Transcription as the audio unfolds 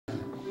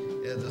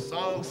As the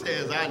song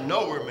says, I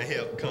know where my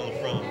help comes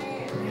from.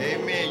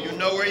 Amen. You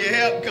know where your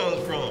help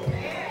comes from.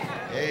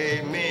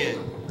 Amen.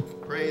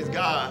 Praise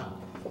God.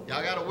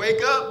 Y'all got to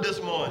wake up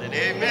this morning.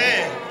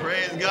 Amen.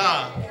 Praise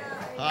God.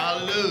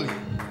 Hallelujah.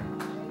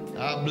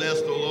 God bless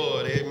the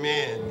Lord.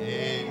 Amen.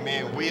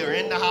 Amen. We are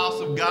in the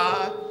house of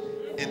God,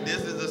 and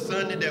this is a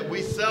Sunday that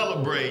we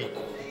celebrate.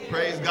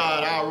 Praise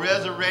God, our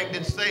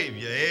resurrected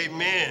Savior.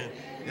 Amen.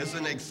 It's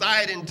an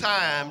exciting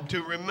time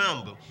to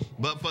remember.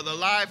 But for the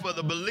life of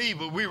the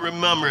believer, we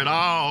remember it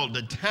all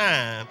the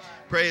time.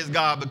 Praise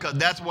God, because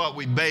that's what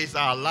we base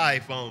our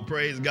life on.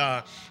 Praise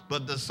God.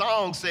 But the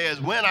song says,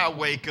 when I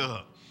wake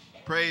up,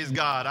 praise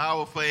God, I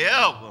will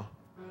forever,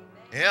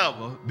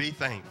 ever be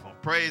thankful.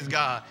 Praise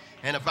God.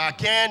 And if I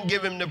can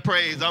give him the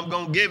praise, I'm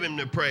going to give him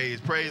the praise.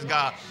 Praise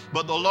God.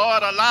 But the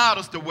Lord allowed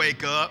us to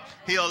wake up.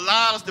 He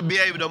allowed us to be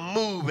able to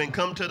move and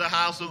come to the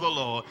house of the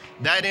Lord.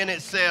 That in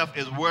itself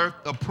is worth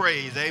a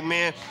praise.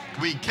 Amen.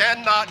 We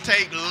cannot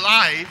take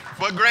life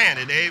for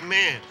granted.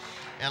 Amen.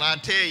 And I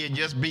tell you,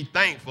 just be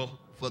thankful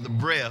for the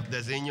breath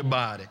that's in your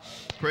body.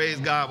 Praise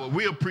God. Well,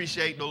 we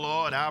appreciate the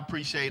Lord. I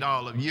appreciate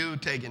all of you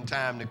taking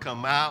time to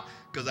come out,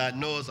 because I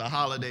know it's a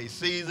holiday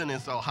season,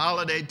 and so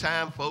holiday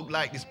time, folk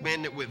like to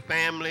spend it with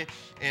family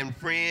and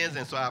friends,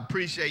 and so I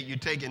appreciate you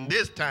taking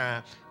this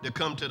time to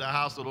come to the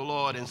house of the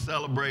Lord and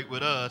celebrate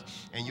with us,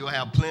 and you'll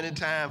have plenty of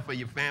time for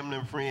your family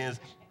and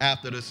friends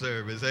after the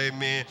service.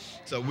 Amen.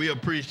 So we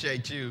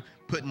appreciate you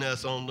putting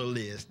us on the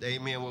list.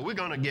 Amen. Well, we're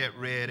going to get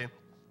ready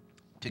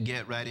to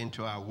get right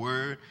into our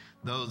word.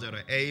 Those that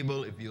are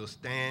able, if you'll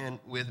stand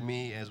with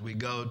me as we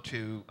go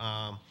to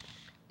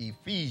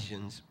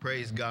Ephesians,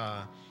 praise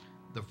God,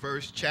 the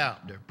first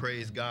chapter,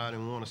 praise God,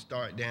 and we want to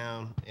start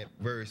down at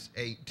verse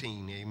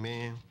 18,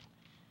 amen.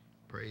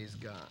 Praise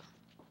God.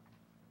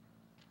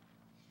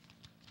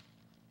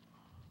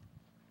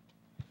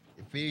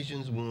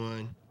 Ephesians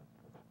 1,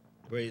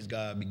 praise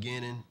God,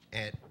 beginning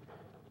at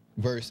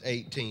verse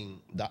 18.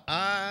 The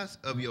eyes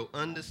of your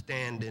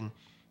understanding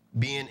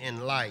being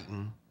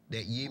enlightened,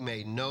 that ye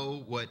may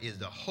know what is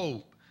the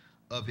hope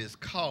of his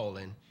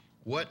calling,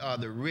 what are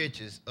the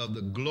riches of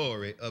the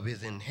glory of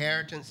his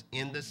inheritance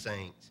in the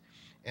saints,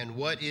 and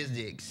what is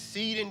the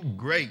exceeding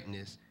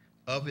greatness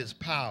of his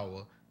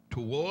power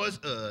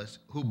towards us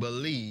who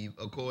believe,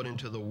 according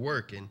to the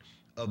working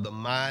of the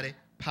mighty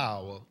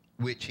power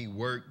which he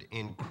worked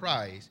in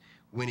Christ,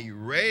 when he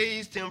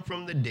raised him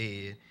from the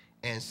dead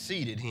and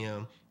seated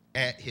him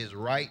at his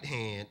right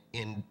hand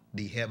in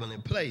the heavenly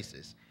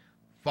places,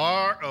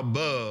 far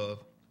above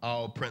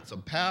all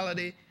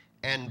principality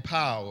and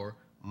power,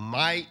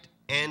 might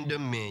and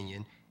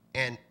dominion,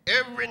 and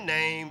every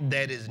name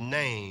that is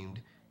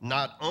named,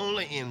 not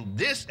only in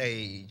this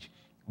age,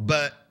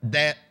 but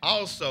that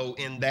also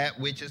in that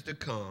which is to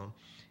come.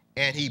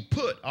 And he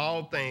put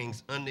all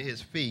things under his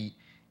feet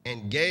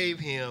and gave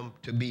him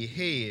to be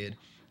head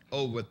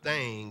over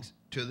things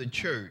to the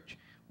church,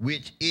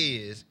 which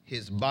is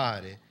his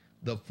body,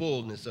 the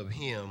fullness of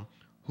him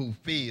who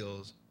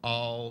fills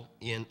all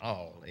in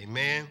all.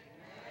 Amen.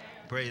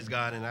 Praise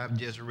God. And I've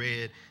just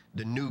read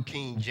the New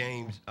King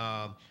James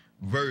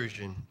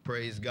version,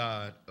 praise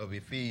God, of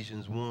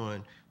Ephesians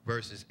 1,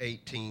 verses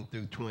 18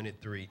 through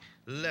 23.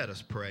 Let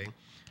us pray.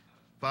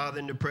 Father,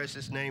 in the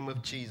precious name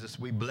of Jesus,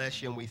 we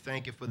bless you and we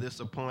thank you for this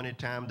appointed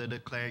time to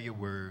declare your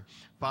word.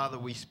 Father,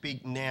 we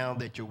speak now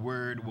that your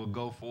word will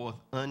go forth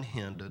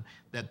unhindered,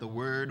 that the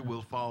word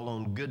will fall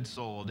on good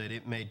soil, that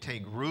it may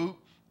take root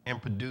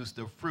and produce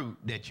the fruit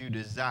that you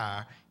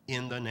desire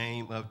in the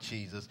name of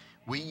Jesus.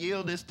 We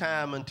yield this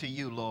time unto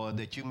you, Lord,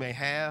 that you may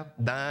have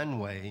thine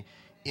way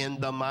in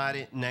the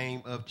mighty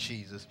name of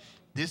Jesus.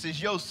 This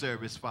is your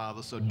service,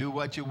 Father, so do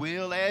what you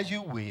will as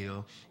you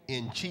will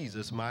in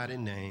Jesus' mighty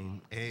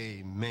name.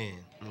 Amen.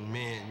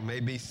 Amen. You may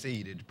be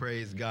seated.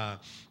 Praise God.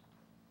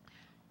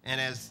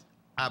 And as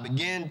I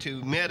begin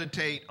to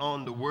meditate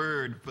on the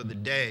word for the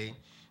day,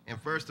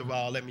 and first of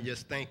all, let me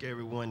just thank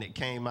everyone that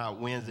came out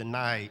Wednesday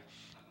night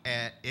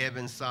at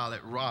Evans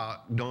Solid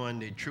Rock during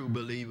the True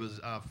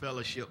Believers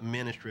Fellowship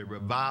Ministry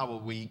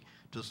Revival Week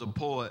to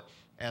support,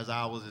 as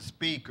I was a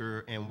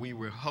speaker, and we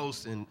were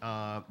hosting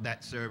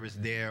that service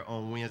there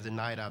on Wednesday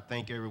night. I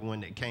thank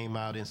everyone that came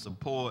out in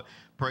support,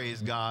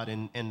 praise God,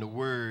 and the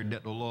word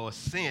that the Lord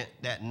sent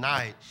that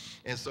night.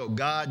 And so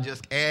God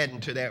just adding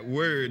to that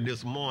word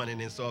this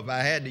morning. And so if I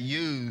had to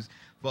use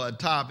for a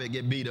topic,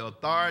 it'd be the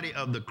authority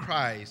of the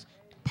Christ.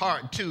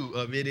 Part 2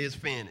 of It Is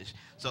Finished.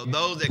 So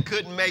those that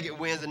couldn't make it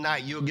Wednesday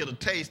night, you'll get a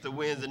taste of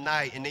Wednesday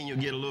night, and then you'll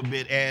get a little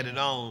bit added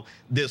on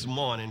this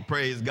morning.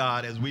 Praise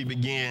God, as we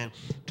begin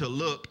to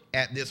look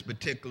at this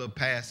particular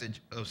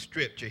passage of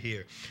Scripture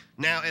here.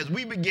 Now, as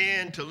we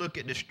begin to look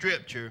at the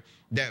Scripture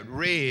that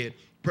read,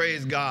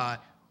 praise God,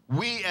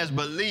 we as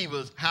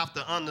believers have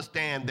to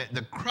understand that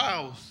the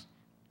cross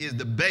is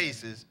the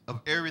basis of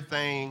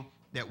everything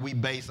that we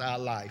base our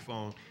life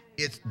on.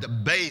 It's the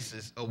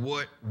basis of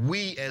what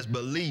we as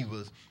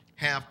believers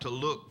have to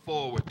look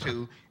forward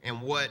to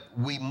and what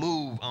we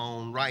move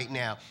on right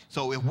now.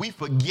 So if we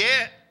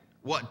forget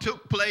what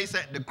took place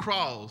at the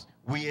cross,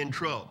 we in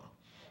trouble,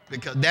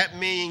 because that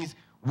means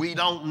we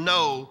don't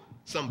know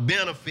some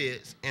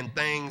benefits and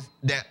things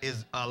that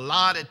is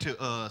allotted to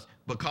us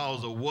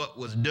because of what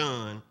was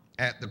done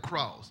at the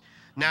cross.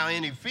 Now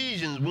in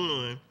Ephesians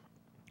 1,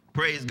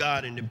 praise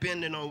God, and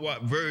depending on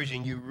what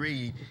version you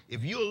read,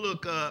 if you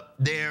look up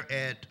there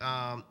at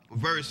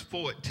verse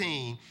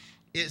 14,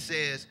 it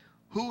says,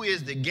 who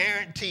is the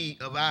guarantee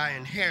of our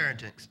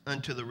inheritance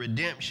unto the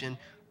redemption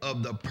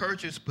of the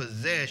purchased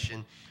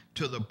possession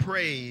to the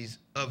praise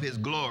of his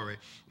glory.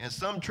 And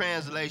some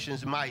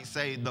translations might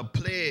say the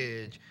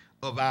pledge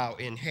of our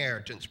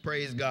inheritance.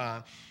 Praise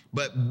God.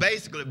 But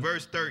basically,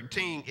 verse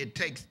 13, it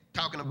takes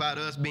talking about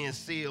us being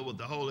sealed with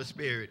the Holy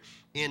Spirit.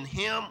 In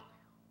him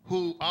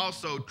who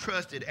also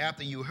trusted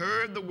after you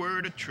heard the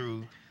word of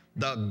truth,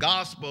 the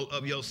gospel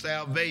of your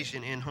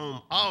salvation, in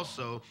whom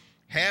also,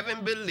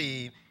 having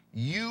believed,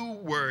 you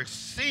were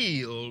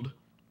sealed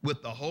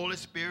with the Holy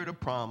Spirit of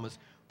promise,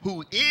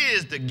 who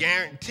is the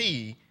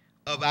guarantee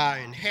of our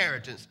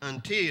inheritance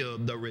until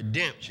the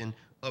redemption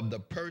of the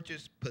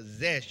purchased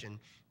possession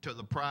to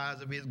the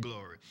prize of his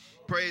glory.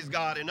 Praise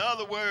God. In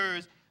other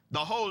words, the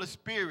Holy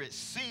Spirit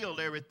sealed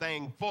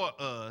everything for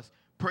us,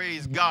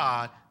 praise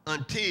God,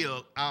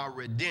 until our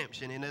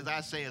redemption. And as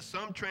I say,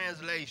 some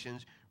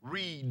translations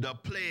read the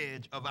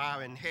pledge of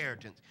our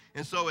inheritance.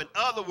 And so in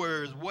other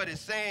words, what it's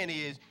saying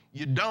is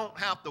you don't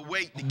have to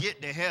wait to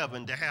get to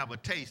heaven to have a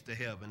taste of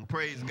heaven.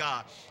 Praise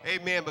God.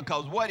 Amen.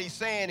 Because what he's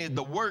saying is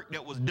the work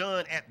that was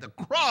done at the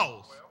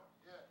cross.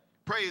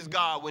 Praise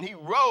God. When he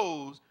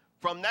rose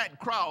from that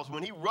cross,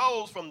 when he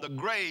rose from the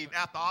grave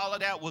after all of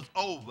that was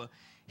over,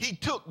 he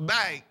took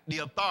back the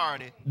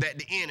authority that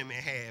the enemy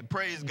had.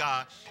 Praise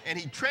God. And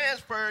he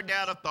transferred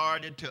that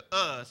authority to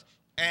us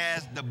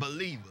as the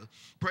believer.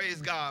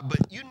 Praise God.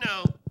 But you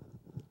know,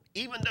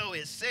 even though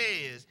it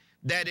says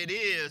that it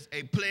is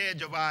a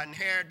pledge of our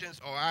inheritance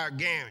or our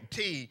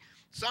guarantee,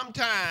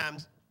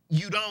 sometimes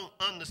you don't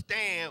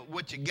understand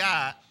what you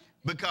got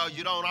because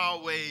you don't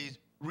always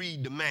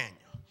read the manual.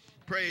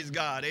 Praise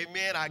God.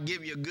 Amen. I'll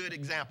give you a good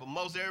example.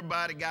 Most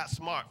everybody got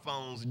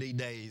smartphones these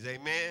days.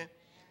 Amen.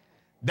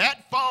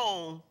 That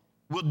phone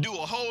will do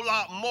a whole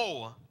lot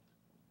more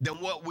than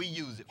what we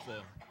use it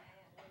for.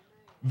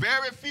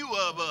 Very few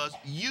of us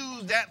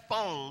use that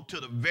phone to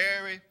the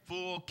very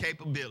full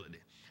capability.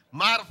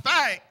 Matter of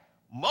fact,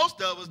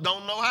 most of us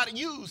don't know how to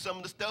use some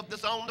of the stuff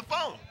that's on the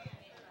phone.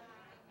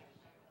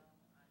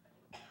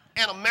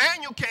 And a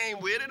manual came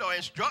with it or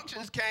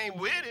instructions came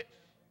with it,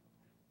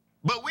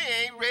 but we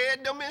ain't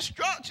read them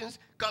instructions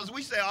because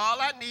we say all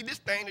I need this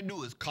thing to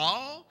do is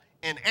call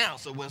and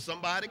answer when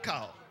somebody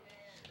calls.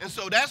 And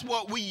so that's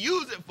what we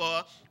use it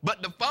for,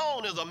 but the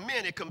phone is a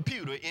mini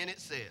computer in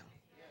itself.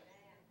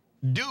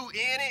 Do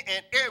any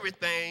and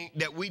everything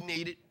that we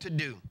need it to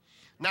do.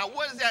 Now,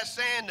 what is that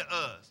saying to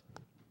us?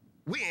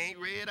 We ain't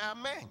read our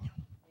manual.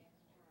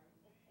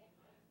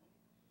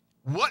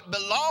 What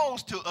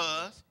belongs to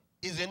us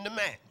is in the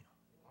manual.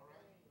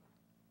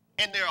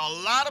 And there are a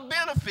lot of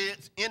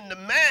benefits in the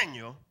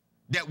manual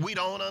that we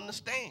don't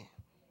understand.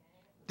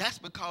 That's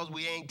because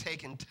we ain't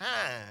taking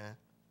time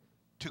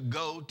to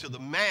go to the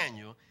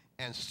manual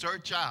and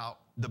search out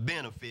the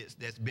benefits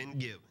that's been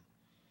given.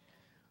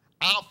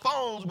 Our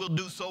phones will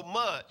do so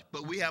much,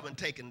 but we haven't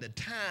taken the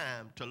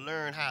time to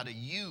learn how to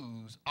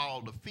use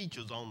all the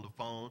features on the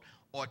phone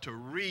or to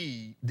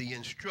read the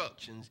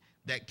instructions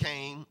that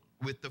came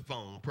with the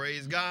phone.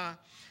 Praise God.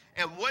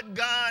 And what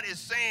God is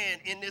saying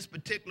in this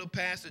particular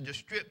passage of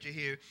scripture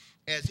here,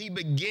 as he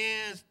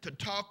begins to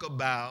talk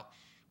about,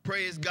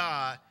 praise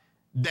God,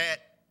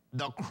 that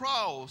the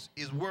cross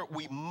is where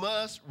we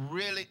must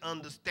really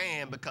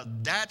understand, because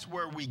that's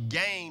where we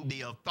gain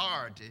the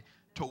authority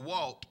to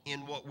walk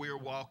in what we're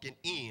walking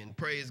in.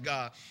 Praise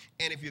God.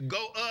 And if you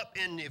go up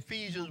in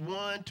Ephesians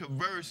 1 to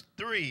verse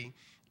 3,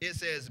 it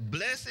says,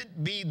 blessed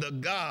be the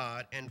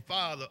God and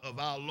Father of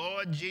our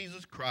Lord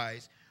Jesus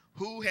Christ,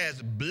 who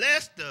has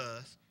blessed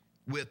us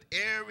with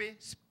every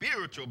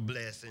spiritual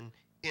blessing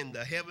in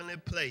the heavenly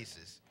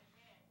places,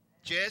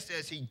 just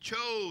as he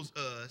chose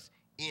us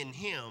in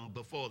him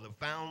before the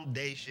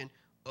foundation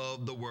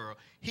of the world.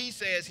 He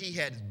says he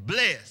has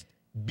blessed,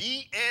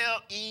 B-L-E-S-S-E-D.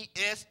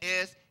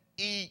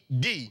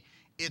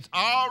 It's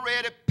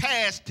already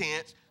past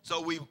tense, so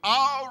we've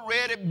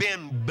already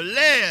been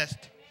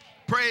blessed,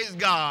 praise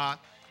God,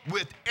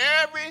 with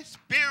every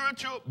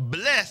spiritual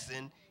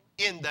blessing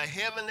in the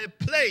heavenly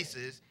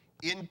places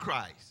in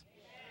Christ,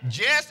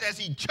 just as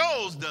he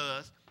chose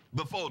us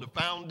before the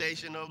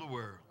foundation of the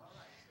world.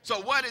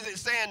 So what is it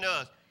saying to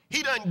us?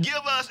 He doesn't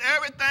give us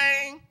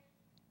everything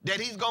that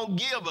he's going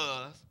to give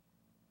us,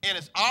 and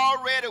it's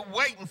already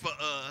waiting for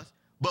us,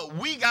 but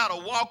we got to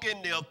walk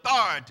in the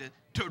authority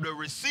to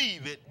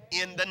receive it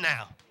in the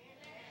now.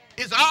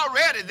 It's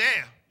already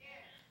there.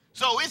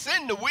 So it's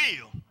in the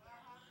will.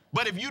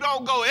 But if you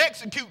don't go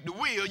execute the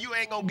will, you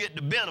ain't going to get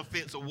the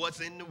benefits of what's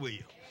in the will.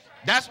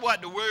 That's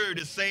what the word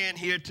is saying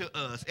here to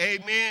us.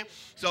 Amen.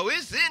 So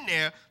it's in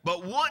there,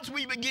 but once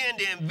we begin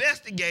to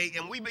investigate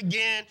and we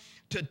begin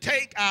to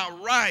take our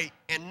right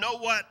and know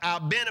what our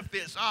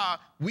benefits are,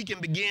 we can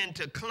begin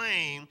to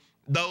claim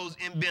those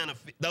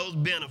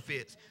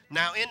benefits.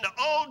 Now, in the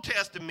Old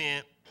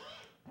Testament,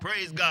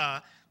 praise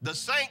God, the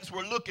saints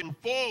were looking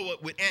forward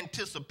with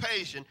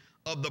anticipation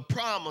of the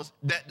promise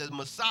that the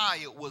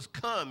Messiah was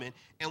coming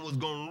and was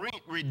going to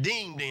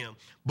redeem them.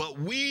 But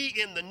we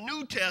in the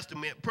New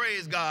Testament,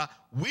 praise God,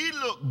 we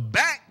look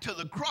back to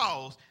the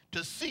cross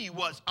to see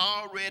what's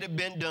already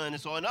been done.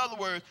 And so, in other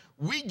words,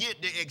 we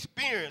get to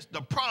experience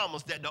the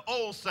promise that the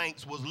old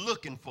saints was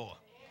looking for.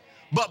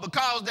 But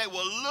because they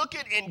were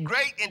looking in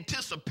great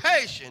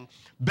anticipation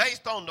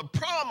based on the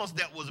promise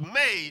that was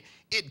made,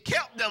 it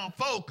kept them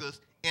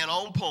focused and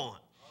on point.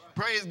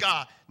 Praise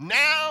God.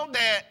 Now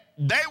that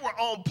they were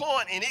on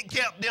point and it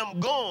kept them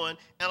going,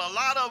 and a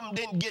lot of them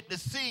didn't get to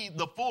see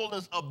the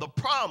fullness of the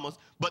promise,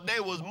 but they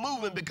was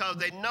moving because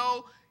they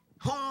know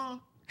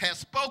whom has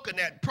spoken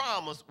that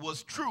promise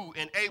was true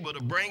and able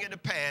to bring it to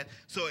pass,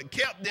 so it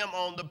kept them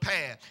on the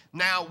path.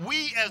 Now,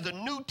 we as a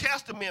New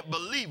Testament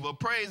believer,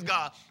 praise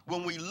God,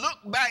 when we look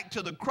back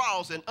to the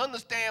cross and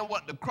understand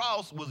what the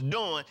cross was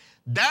doing,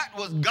 that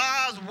was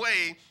God's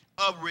way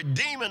of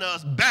redeeming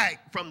us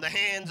back from the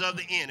hands of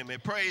the enemy,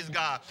 praise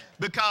God.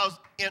 Because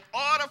in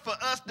order for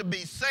us to be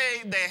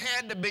saved, there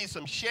had to be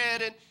some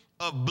shedding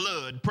of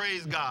blood,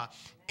 praise God.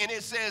 And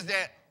it says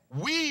that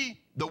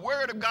the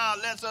word of God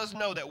lets us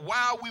know that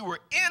while we were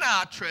in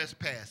our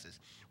trespasses,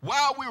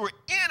 while we were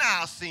in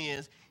our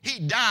sins, he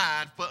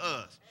died for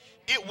us.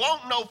 It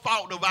wasn't no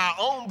fault of our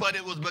own, but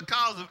it was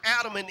because of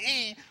Adam and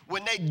Eve.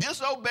 When they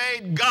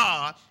disobeyed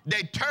God,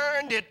 they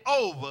turned it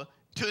over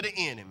to the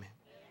enemy,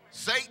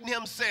 Satan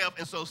himself.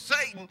 And so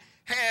Satan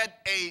had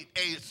a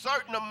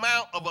certain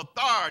amount of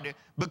authority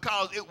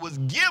because it was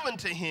given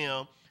to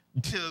him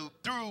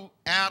through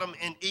Adam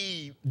and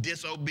Eve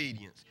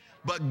disobedience.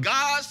 But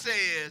God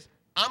says,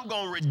 I'm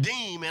going to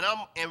redeem,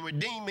 and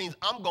redeem means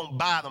I'm going to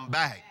buy them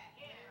back.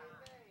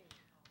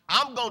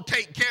 I'm going to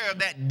take care of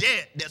that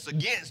debt that's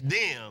against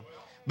them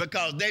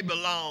because they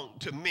belong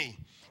to me.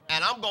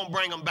 And I'm going to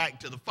bring them back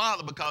to the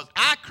Father because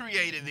I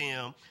created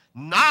them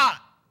not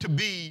to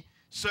be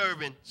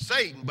serving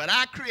Satan, but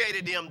I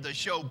created them to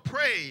show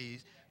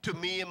praise to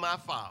me and my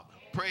Father.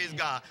 Praise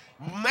God.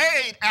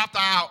 Made after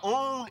our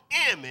own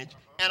image,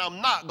 and I'm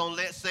not going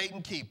to let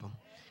Satan keep them.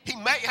 He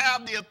may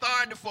have the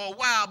authority for a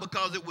while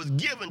because it was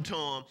given to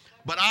him,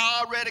 but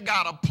I already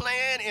got a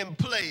plan in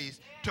place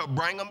to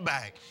bring them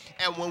back.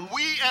 And when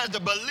we as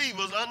the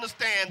believers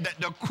understand that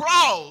the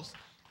cross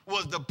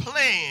was the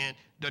plan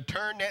to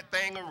turn that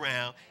thing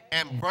around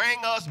and bring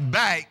us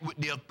back with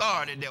the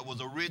authority that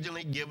was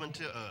originally given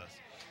to us.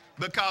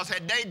 Because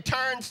had they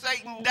turned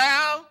Satan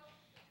down,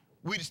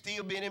 we'd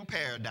still been in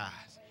paradise.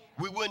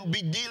 We wouldn't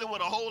be dealing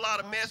with a whole lot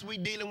of mess we're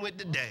dealing with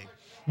today.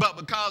 But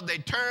because they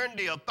turned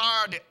the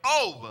authority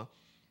over,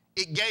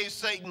 it gave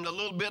Satan a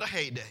little bit of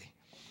heyday.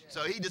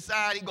 So he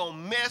decided he's going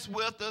to mess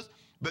with us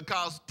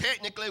because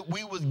technically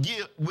we were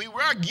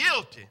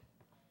guilty.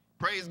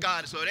 Praise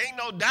God. So it ain't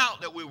no doubt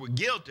that we were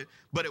guilty,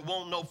 but it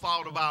won't no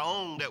fault of our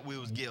own that we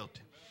was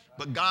guilty.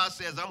 But God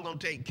says, I'm going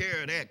to take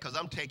care of that because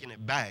I'm taking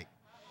it back.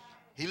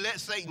 He let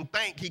Satan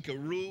think he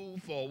could rule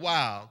for a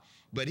while,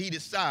 but he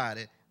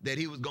decided that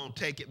he was going to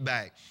take it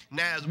back.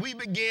 Now, as we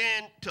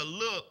begin to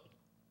look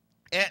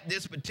at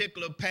this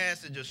particular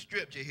passage of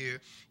scripture here,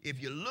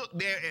 if you look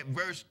there at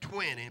verse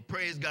 20,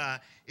 praise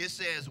God, it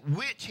says,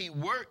 which he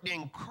worked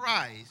in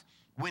Christ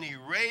when he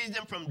raised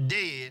him from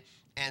dead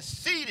and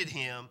seated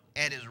him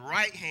at his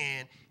right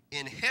hand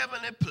in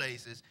heavenly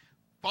places,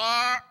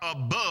 far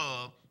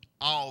above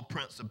all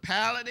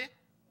principality,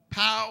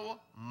 power,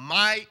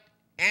 might,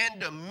 and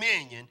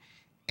dominion,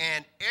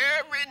 and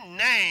every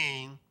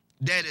name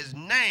that is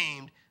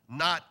named,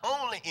 not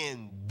only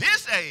in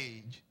this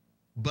age,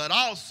 but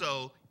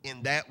also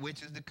in that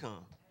which is to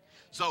come.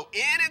 So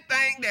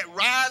anything that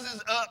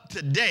rises up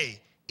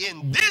today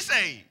in this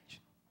age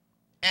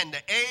and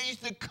the age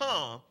to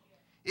come,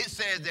 it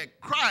says that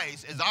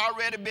Christ has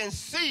already been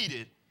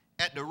seated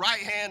at the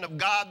right hand of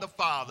God the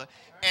Father,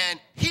 and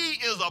he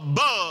is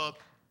above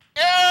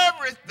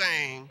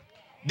everything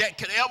that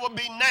could ever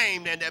be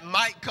named and that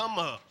might come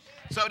up.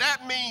 So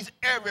that means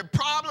every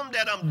problem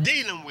that I'm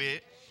dealing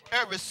with,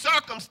 every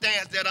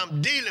circumstance that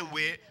I'm dealing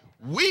with,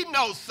 we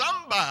know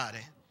somebody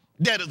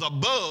that is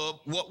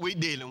above what we're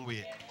dealing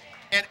with.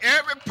 And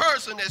every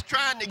person that's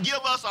trying to give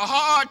us a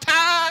hard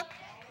time,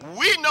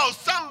 we know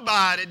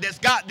somebody that's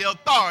got the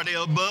authority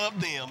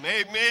above them.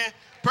 Amen.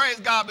 Praise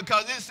God,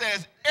 because it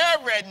says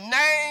every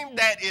name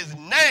that is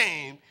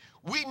named,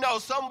 we know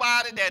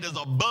somebody that is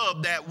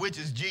above that, which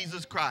is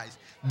Jesus Christ.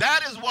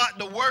 That is what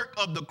the work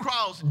of the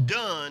cross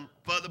done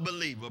for the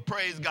believer.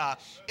 Praise God.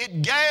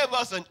 It gave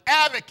us an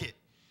advocate,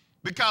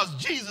 because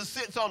Jesus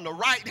sits on the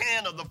right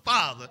hand of the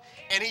Father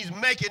and he's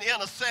making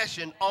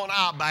intercession on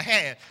our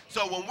behalf.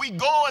 So when we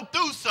going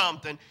through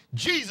something,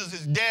 Jesus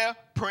is there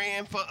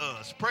praying for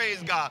us.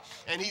 Praise God.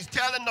 And he's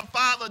telling the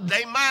Father,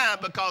 they mine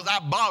because I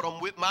bought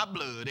them with my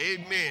blood.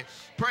 Amen.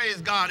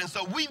 Praise God. And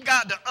so we've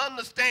got to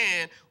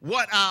understand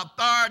what our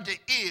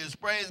authority is.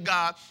 Praise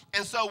God.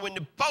 And so when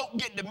the folk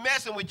get to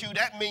messing with you,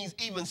 that means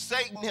even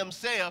Satan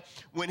himself,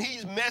 when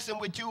he's messing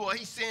with you or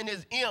he send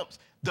his imps,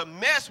 to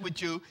mess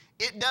with you,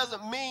 it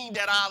doesn't mean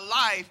that our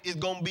life is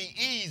going to be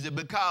easy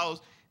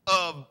because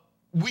of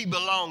we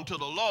belong to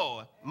the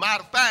Lord.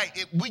 Matter of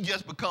fact, we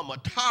just become a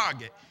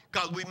target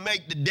because we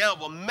make the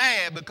devil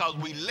mad because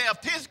we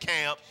left his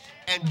camp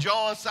and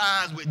joined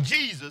sides with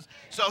Jesus.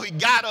 So he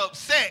got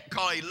upset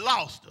because he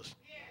lost us.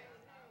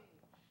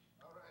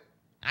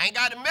 I ain't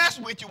got to mess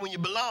with you when you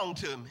belong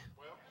to me.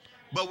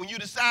 But when you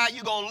decide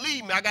you're going to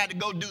leave me, I got to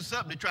go do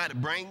something to try to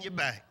bring you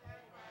back.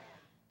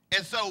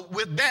 And so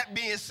with that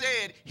being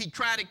said, he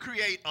tried to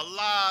create a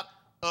lot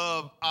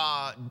of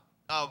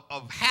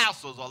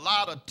hassles, a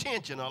lot of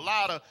tension, a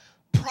lot of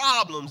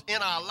problems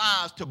in our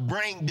lives to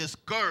bring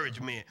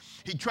discouragement.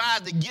 He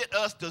tries to get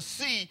us to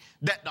see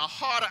that the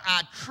harder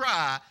I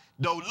try,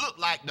 though look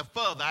like the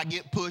further I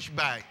get pushed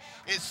back.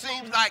 It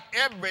seems like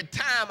every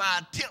time I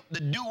attempt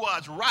to do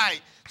what's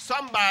right,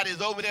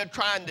 somebody's over there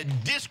trying to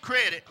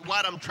discredit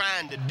what I'm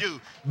trying to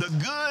do. The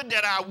good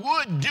that I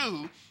would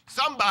do,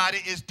 somebody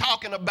is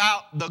talking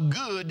about the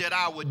good that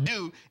I would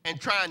do and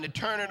trying to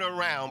turn it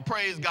around.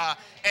 Praise God.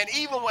 And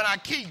even when I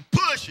keep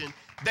pushing,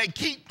 they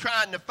keep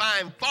trying to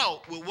find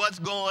fault with what's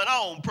going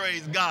on,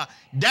 praise God.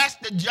 That's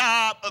the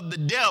job of the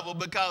devil,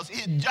 because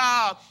his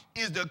job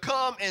is to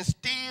come and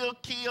steal,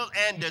 kill,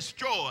 and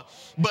destroy.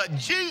 But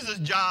Jesus'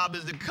 job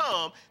is to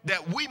come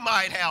that we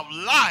might have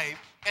life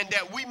and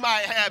that we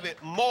might have it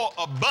more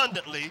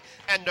abundantly.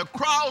 And the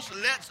cross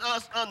lets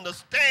us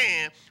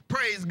understand,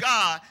 praise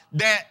God,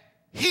 that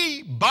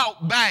he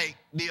bought back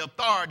the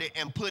authority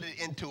and put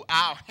it into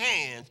our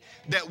hands,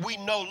 that we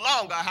no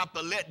longer have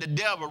to let the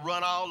devil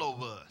run all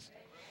over us.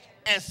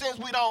 And since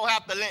we don't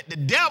have to let the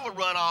devil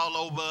run all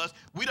over us,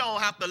 we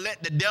don't have to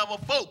let the devil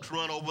folks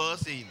run over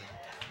us either.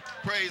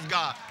 Praise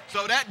God.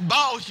 So that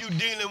boss you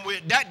dealing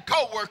with, that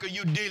co-worker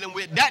you dealing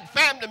with, that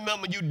family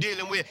member you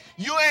dealing with,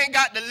 you ain't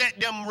got to let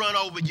them run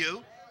over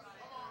you.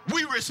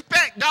 We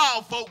respect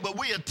all folk, but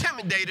we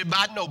intimidated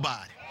by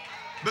nobody.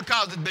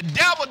 Because if the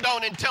devil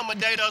don't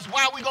intimidate us,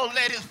 why are we going to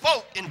let his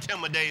folk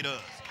intimidate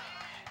us?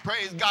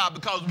 Praise God,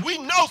 because we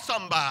know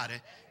somebody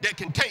that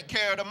can take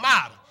care of the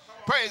matter.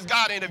 Praise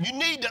God. And if you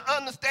need to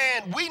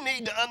understand, we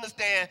need to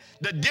understand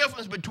the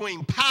difference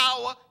between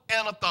power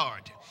and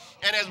authority.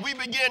 And as we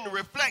begin to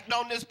reflect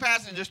on this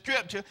passage of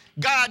scripture,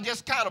 God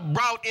just kind of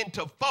brought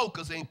into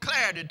focus and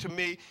clarity to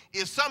me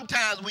is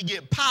sometimes we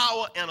get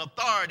power and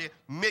authority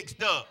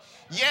mixed up.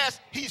 Yes,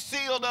 he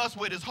sealed us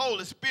with his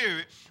Holy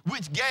Spirit,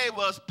 which gave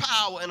us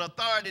power and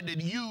authority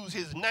to use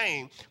his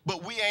name.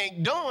 But we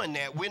ain't doing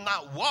that. We're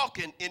not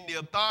walking in the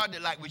authority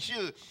like we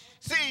should.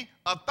 See,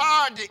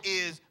 authority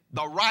is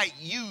the right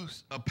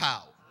use of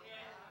power.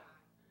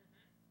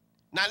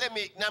 Now let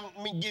me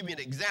give you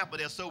an example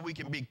there so we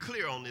can be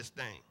clear on this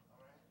thing.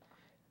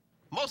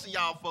 Most of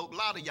y'all folk, a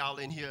lot of y'all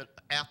in here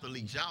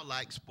athletes, y'all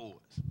like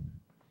sports.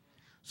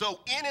 So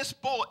any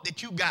sport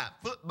that you got,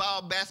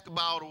 football,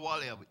 basketball, or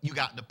whatever, you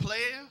got the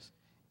players,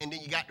 and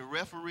then you got the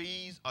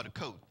referees or the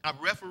coach.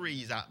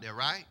 Referees out there,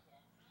 right?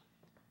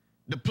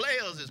 The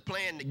players is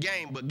playing the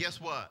game, but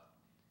guess what?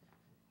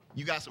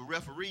 You got some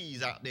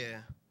referees out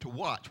there to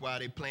watch while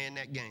they playing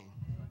that game.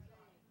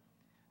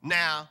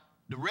 Now,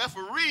 the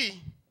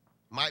referee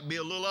might be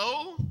a little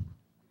old,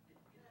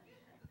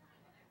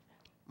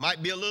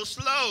 might be a little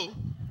slow,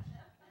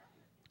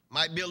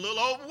 might be a little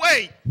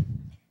overweight.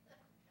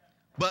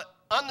 But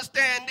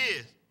understand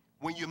this,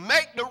 when you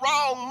make the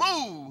wrong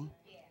move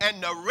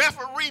and the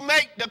referee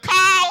make the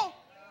call,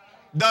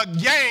 the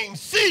game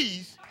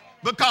ceases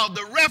because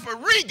the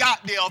referee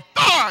got the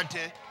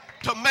authority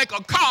to make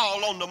a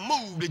call on the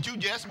move that you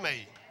just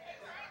made.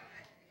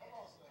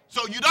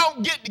 So you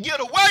don't get to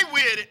get away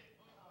with it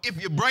if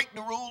you break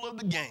the rule of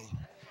the game.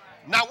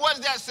 Now, what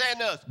is that saying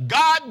to us?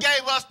 God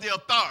gave us the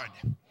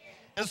authority.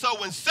 And so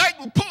when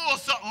Satan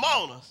pulls something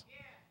on us,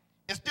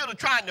 instead of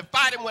trying to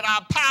fight him with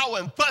our power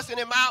and fussing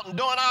him out and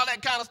doing all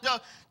that kind of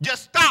stuff,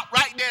 just stop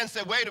right there and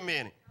say, wait a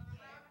minute.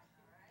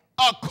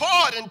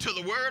 According to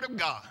the word of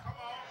God,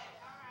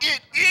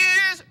 it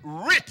is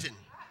written.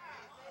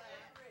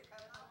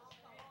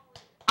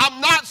 I'm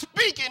not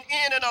speaking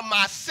in and of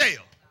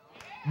myself,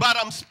 but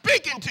I'm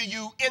speaking to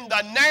you in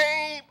the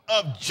name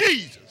of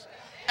Jesus.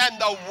 And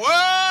the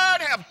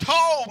word have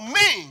told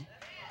me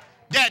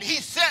that he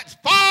sits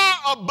far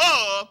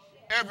above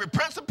every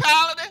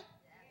principality,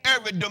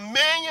 every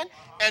dominion,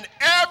 and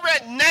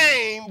every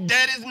name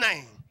that is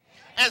named.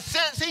 And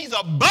since he's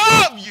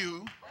above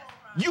you,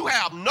 you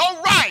have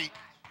no right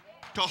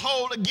to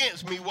hold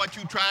against me what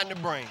you're trying to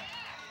bring.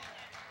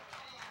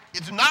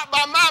 It's not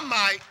by my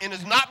might and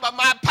it's not by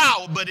my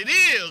power, but it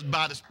is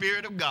by the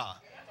Spirit of God.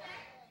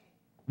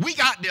 We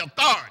got the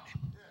authority.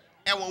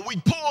 And when we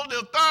pull the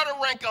authority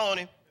rank on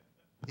him,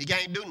 he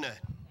can't do nothing.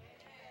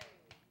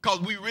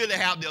 Because we really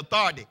have the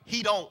authority.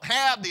 He don't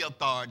have the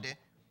authority,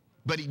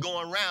 but he's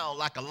going around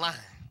like a lion.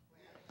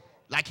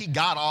 Like he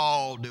got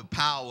all the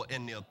power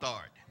and the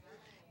authority.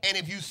 And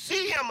if you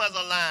see him as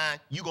a lion,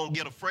 you're going to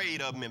get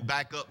afraid of him and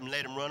back up and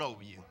let him run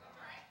over you.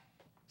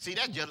 See,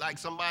 that's just like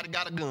somebody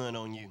got a gun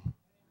on you.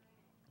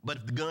 But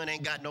if the gun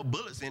ain't got no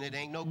bullets in it, it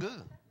ain't no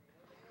good.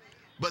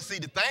 But see,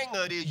 the thing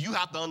of it is you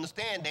have to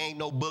understand there ain't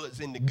no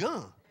bullets in the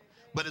gun.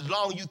 But as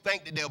long as you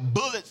think that there are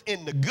bullets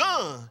in the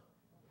gun,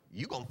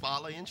 you're going to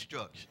follow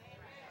instructions.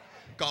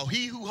 Because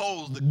he who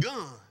holds the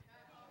gun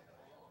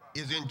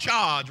is in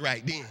charge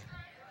right then.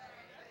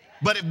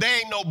 But if there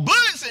ain't no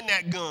bullets in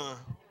that gun,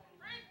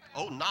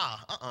 oh, nah,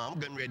 I'm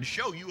getting ready to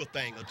show you a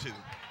thing or two.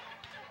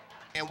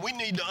 And we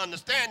need to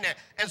understand that.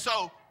 And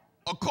so,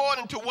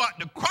 according to what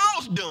the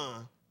cross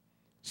done,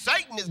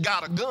 Satan has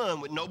got a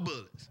gun with no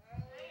bullets.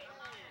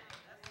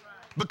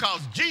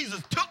 Because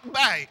Jesus took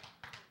back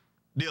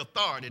the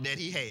authority that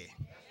he had.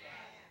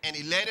 And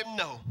he let him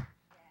know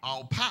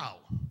all power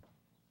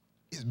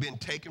has been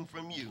taken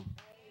from you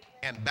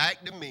and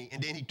back to me.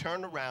 And then he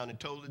turned around and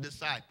told the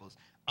disciples,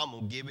 I'm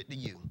going to give it to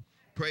you.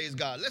 Praise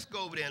God. Let's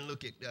go over there and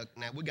look at,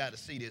 now we got to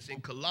see this in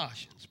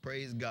Colossians.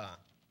 Praise God.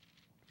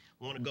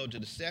 I want to go to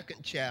the 2nd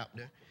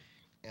chapter,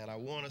 and I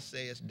want to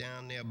say it's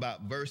down there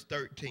about verse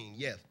 13.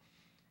 Yes.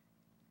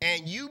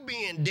 And you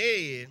being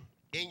dead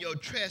in your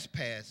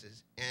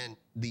trespasses and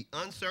the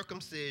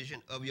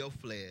uncircumcision of your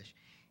flesh,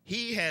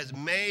 he has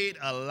made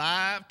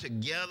alive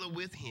together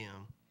with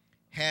him,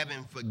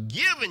 having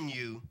forgiven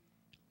you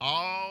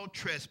all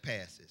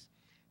trespasses,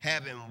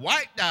 having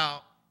wiped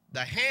out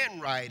the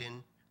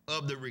handwriting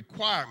of the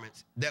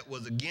requirements that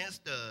was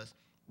against us,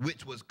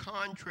 which was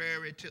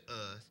contrary to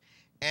us,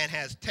 and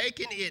has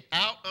taken it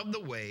out of the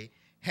way,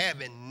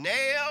 having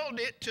nailed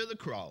it to the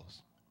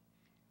cross,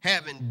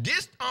 having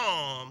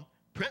disarmed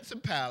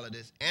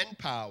principalities and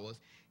powers,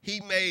 he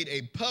made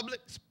a public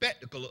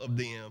spectacle of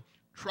them,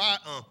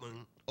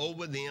 triumphing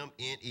over them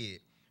in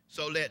it.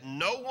 So let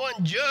no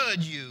one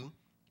judge you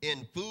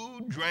in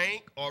food,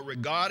 drink, or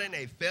regarding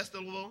a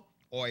festival,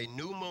 or a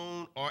new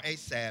moon, or a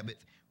Sabbath,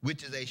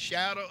 which is a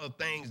shadow of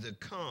things to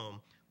come,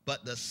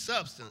 but the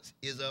substance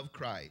is of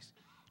Christ.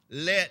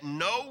 Let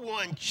no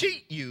one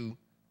cheat you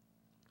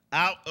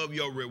out of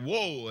your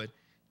reward,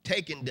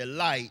 taking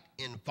delight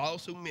in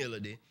false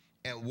humility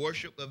and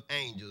worship of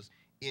angels,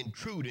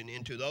 intruding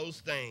into those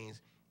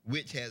things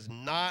which has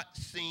not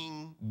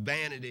seen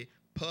vanity,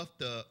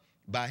 puffed up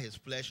by his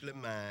fleshly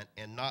mind,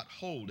 and not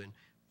holding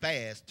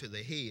fast to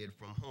the head,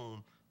 from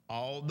whom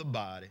all the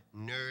body,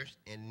 nourished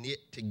and knit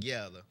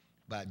together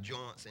by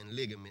joints and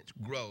ligaments,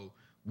 grow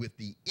with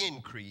the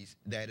increase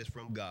that is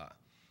from God.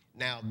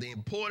 Now, the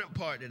important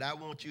part that I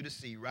want you to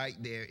see right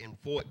there in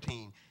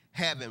 14,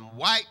 having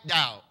wiped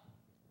out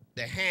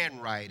the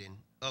handwriting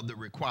of the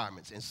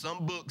requirements. And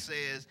some book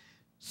says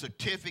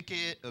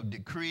certificate of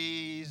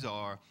decrees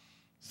or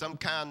some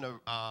kind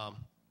of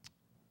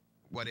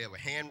whatever,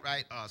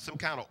 handwrite, some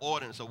kind of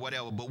ordinance or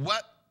whatever. But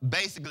what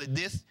basically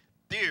this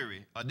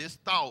theory or this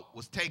thought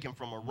was taken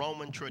from a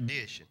Roman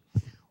tradition.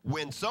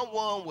 When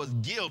someone was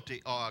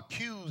guilty or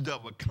accused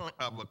of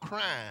a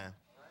crime,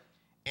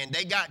 and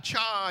they got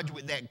charged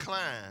with that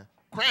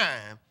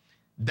crime,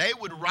 they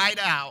would write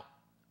out,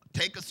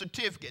 take a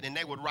certificate, and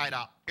they would write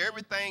out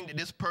everything that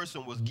this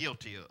person was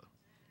guilty of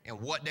and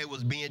what they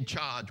was being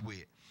charged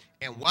with.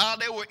 And while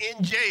they were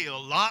in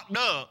jail, locked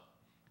up,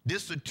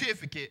 this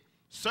certificate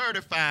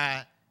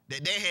certified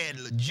that they had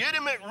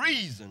legitimate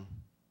reason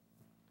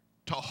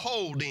to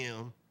hold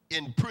them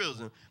in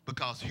prison,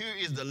 because here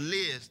is the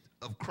list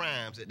of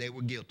crimes that they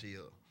were guilty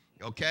of,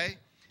 okay?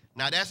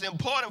 Now, that's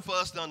important for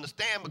us to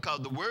understand, because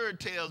the word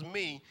tells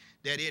me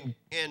that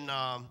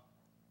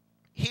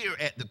here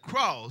at the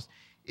cross,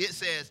 it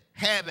says,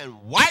 having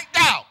wiped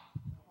out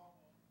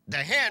the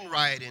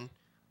handwriting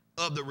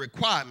of the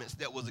requirements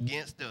that was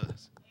against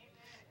us.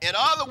 In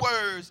other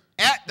words,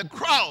 at the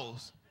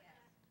cross,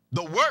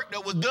 the work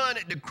that was done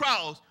at the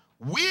cross,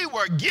 we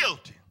were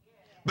guilty.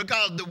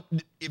 Because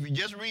if you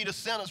just read a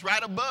sentence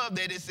right above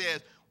that, it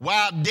says,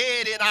 while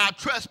dead in our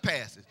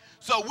trespasses.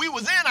 So we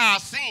was in our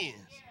sins.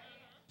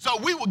 So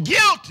we were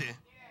guilty.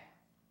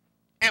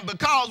 And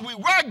because we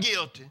were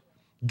guilty,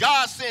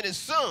 God sent his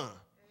son.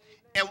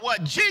 And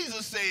what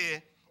Jesus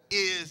said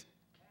is,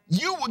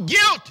 you were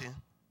guilty,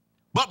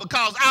 but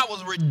because I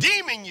was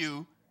redeeming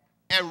you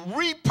and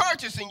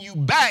repurchasing you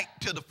back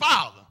to the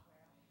Father,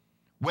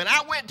 when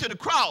I went to the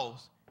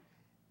cross,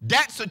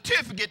 that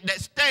certificate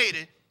that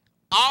stated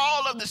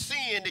all of the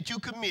sin that you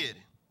committed,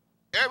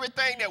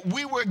 everything that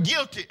we were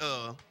guilty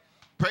of,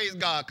 praise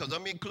God, because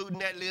I'm including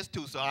that list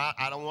too, so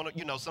I don't want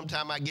to,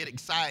 sometimes I get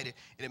excited,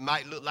 and it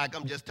might look like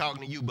I'm just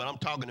talking to you, but I'm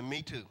talking to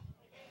me too.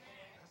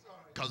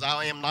 Because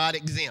I am not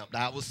exempt.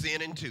 I was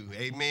sinning too.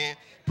 Amen.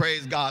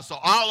 Praise God. So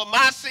all of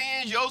my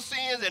sins, your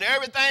sins, and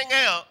everything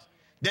else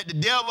that the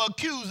devil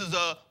accuses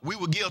of, we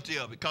were guilty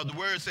of. Because the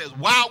word says,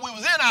 while we was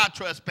in our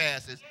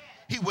trespasses,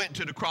 he went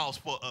to the cross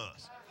for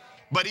us.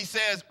 But he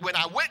says, when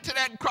I went to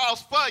that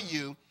cross for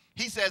you,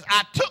 he says,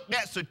 I took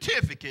that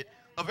certificate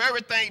of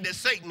everything that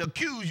Satan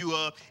accused you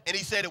of, and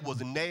he said it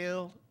was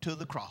nailed to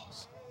the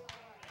cross.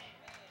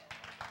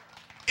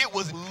 It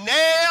was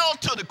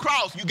nailed to the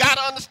cross. You got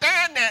to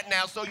understand that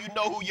now so you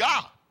know who you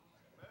are.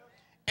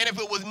 And if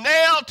it was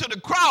nailed to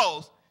the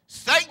cross,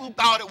 Satan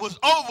thought it was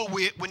over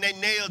with when they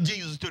nailed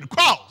Jesus to the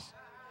cross.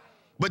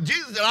 But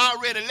Jesus had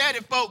already let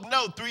folk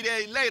know 3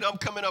 days later, I'm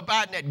coming up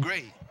out in that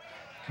grave.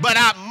 But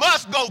I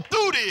must go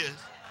through this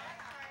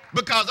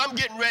because I'm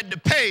getting ready to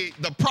pay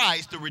the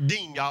price to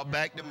redeem y'all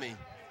back to me.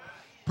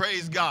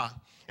 Praise God.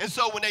 And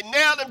so when they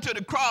nailed him to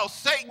the cross,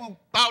 Satan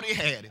thought he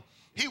had him.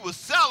 He was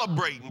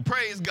celebrating,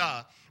 praise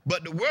God.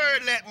 But the word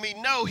let me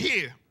know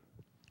here.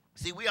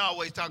 See, we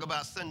always talk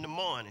about Sunday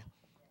morning.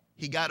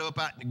 He got up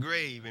out the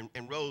grave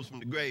and rose from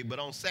the grave. But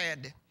on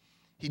Saturday,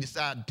 he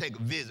decided to take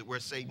a visit where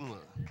Satan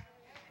was.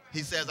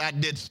 He says, I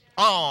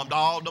disarmed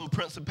all them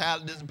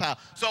principalities and powers.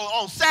 So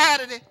on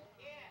Saturday,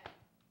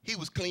 he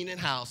was cleaning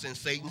house in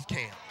Satan's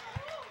camp.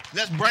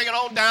 Let's bring it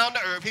on down to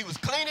earth. He was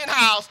cleaning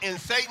house in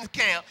Satan's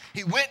camp.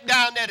 He went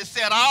down there to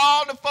set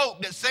all the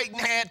folk that Satan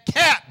had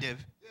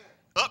captive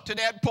up to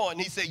that point.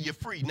 And he said, you're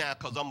free now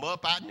because I'm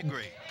up out in the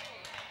grave.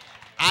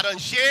 I done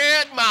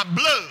shed my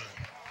blood.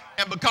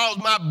 And because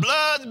my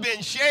blood's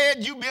been shed,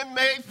 you've been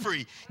made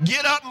free.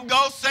 Get up and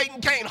go. Satan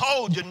can't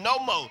hold you no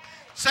more.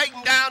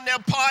 Satan down there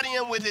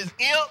partying with his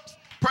imps.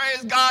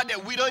 Praise God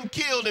that we done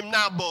killed him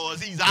now,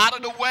 boys. He's out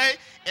of the way,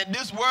 and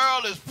this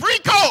world is free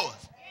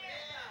course.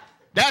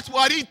 That's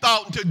what he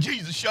thought until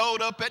Jesus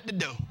showed up at the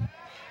door.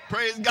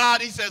 Praise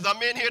God. He says,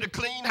 I'm in here to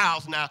clean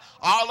house now.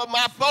 All of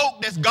my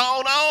folk that's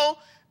gone on,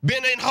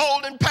 been in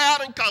holding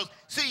pattern, because,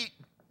 see,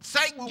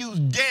 Satan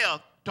used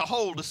death to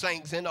hold the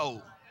saints in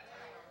old.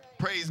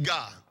 Praise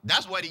God.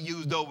 That's what he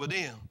used over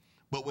them.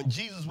 But when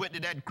Jesus went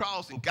to that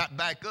cross and got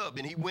back up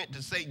and he went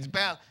to Satan's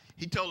palace,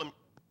 he told him,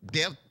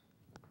 death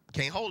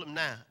can't hold him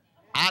now.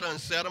 I done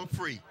set him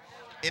free.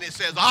 And it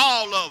says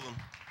all of them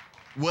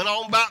went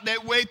on about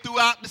their way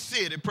throughout the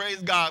city,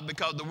 praise God,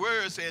 because the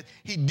word says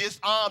he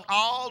disarmed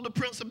all the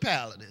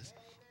principalities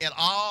and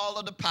all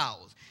of the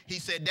powers. He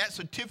said that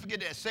certificate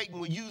that Satan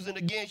was using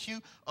against you,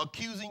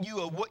 accusing you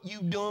of what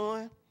you've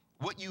done,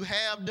 what you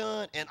have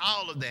done, and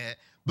all of that,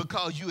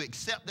 because you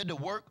accepted the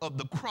work of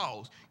the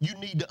cross, you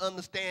need to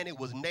understand it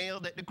was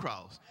nailed at the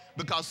cross.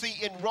 Because, see,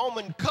 in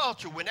Roman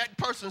culture, when that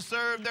person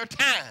served their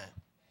time,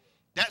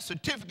 that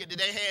certificate that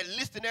they had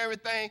listed and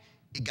everything,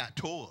 it got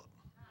tore up.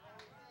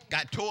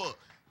 Got tore up.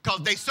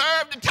 Because they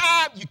served the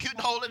time, you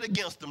couldn't hold it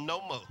against them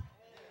no more.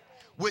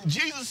 When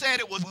Jesus said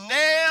it was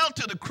nailed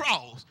to the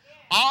cross,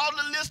 all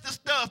the list of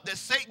stuff that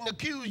Satan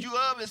accused you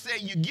of and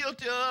said you're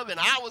guilty of and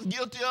I was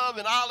guilty of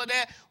and all of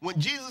that, when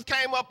Jesus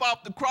came up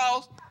off the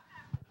cross,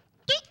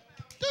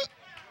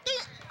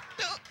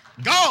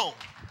 gone.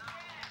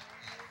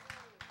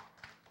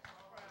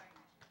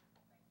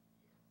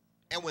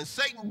 And when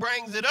Satan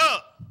brings it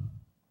up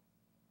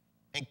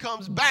and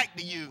comes back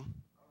to you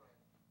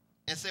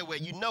and say, well,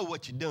 you know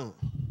what you're doing.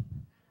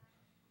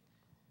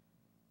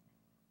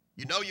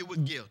 You know you were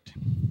guilty.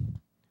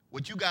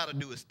 What you got to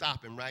do is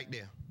stop him right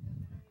there.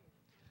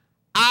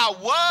 I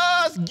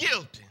was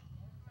guilty,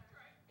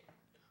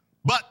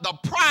 but the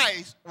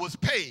price was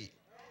paid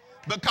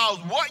because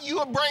what you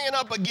are bringing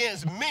up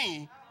against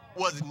me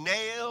was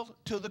nailed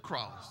to the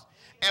cross.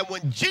 And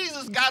when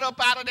Jesus got up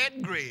out of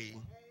that grave,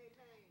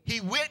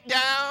 he went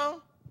down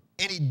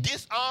and he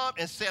disarmed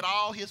and set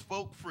all his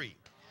folk free.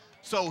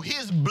 So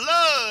his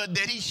blood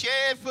that he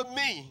shed for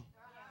me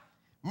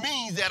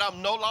means that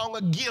I'm no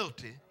longer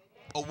guilty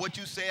of what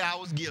you say I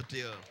was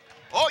guilty of.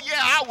 Oh, yeah,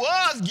 I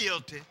was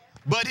guilty,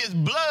 but his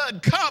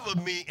blood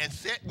covered me and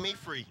set me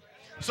free.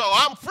 So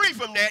I'm free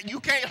from that. You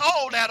can't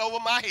hold that over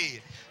my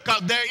head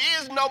because there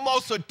is no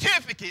more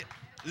certificate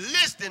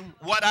listing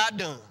what I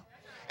done.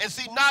 And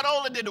see, not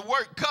only did the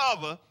work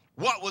cover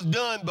what was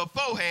done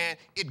beforehand,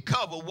 it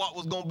covered what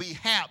was going to be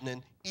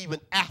happening even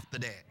after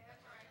that.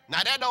 Now,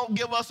 that don't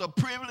give us a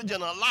privilege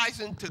and a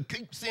license to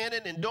keep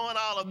sinning and doing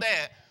all of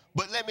that,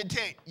 but let me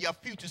tell you, your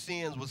future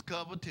sins was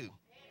covered too.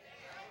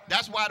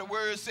 That's why the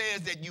word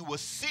says that you were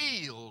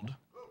sealed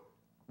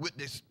with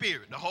the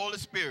Spirit, the Holy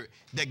Spirit,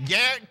 the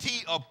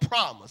guarantee of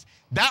promise.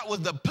 That was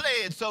the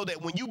pledge so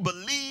that when you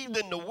believed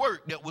in the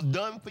work that was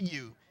done for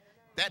you,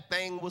 that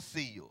thing was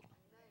sealed.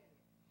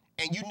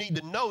 And you need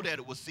to know that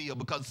it was sealed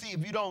because, see,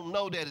 if you don't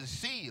know that it's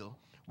sealed,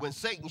 when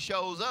Satan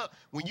shows up,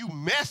 when you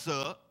mess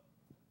up,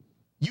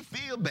 you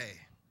feel bad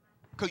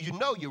because you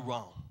know you're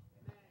wrong.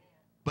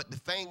 But the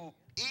thing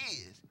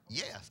is,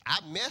 yes, I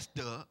messed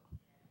up,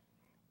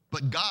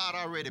 but God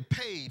already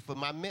paid for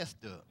my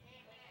messed up.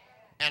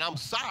 And I'm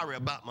sorry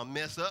about my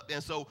mess up.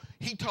 And so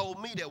he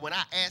told me that when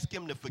I ask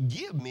him to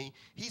forgive me,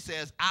 he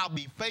says, I'll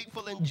be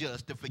faithful and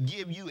just to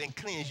forgive you and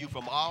cleanse you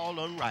from all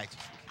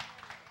unrighteousness.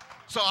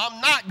 So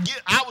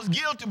I was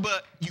guilty,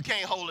 but you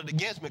can't hold it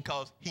against me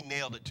because he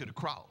nailed it to the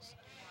cross.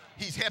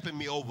 He's helping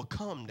me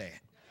overcome that.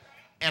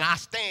 And I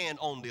stand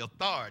on the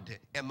authority,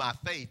 and my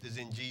faith is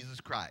in Jesus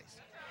Christ.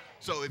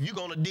 So if you're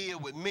going to deal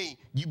with me,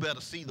 you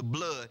better see the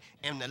blood.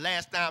 And the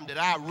last time that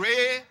I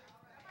read,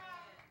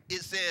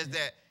 it says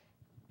that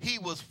he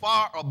was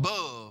far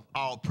above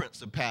all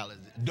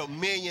principalities,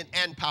 dominion,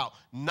 and power.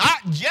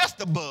 Not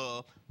just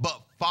above, but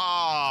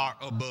far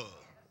above.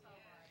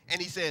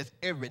 And he says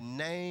every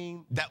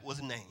name that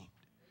was named.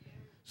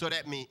 So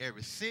that means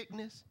every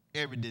sickness,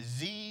 every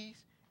disease,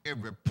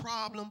 every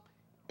problem,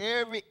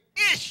 every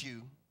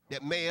issue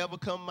that may ever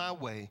come my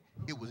way,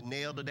 it was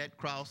nailed to that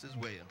cross as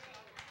well.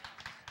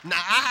 Now,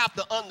 I have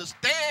to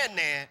understand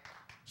that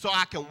so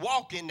I can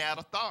walk in that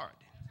authority.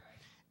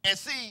 And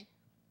see,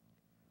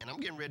 and I'm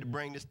getting ready to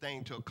bring this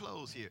thing to a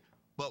close here,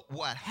 but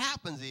what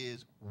happens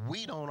is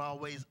we don't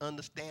always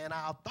understand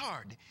our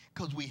authority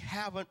because we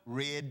haven't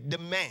read the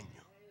manual.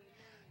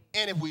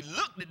 And if we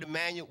looked at the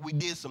manual, we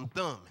did some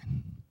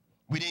thumbing.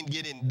 We didn't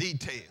get in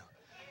detail.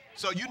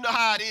 So you know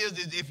how it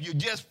is if you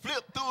just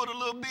flip through it a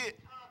little bit,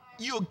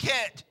 you'll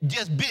catch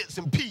just bits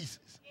and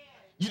pieces.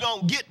 You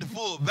don't get the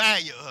full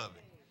value of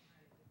it.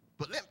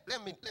 But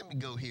let me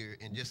go here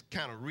and just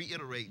kind of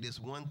reiterate this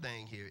one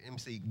thing here. Let me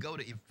see. Go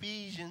to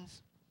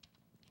Ephesians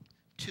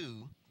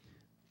 2,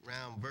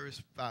 around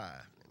verse 5.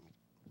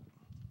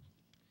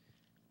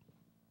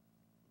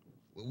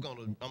 I'm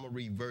gonna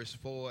read verse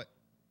 4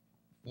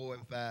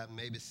 and 5,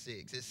 maybe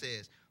 6. It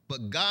says,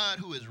 "But God,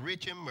 who is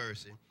rich in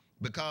mercy,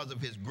 because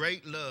of his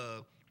great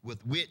love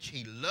with which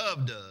he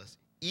loved us,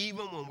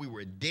 even when we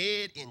were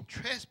dead in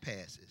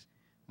trespasses,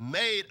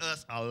 made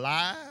us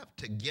alive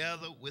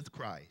together with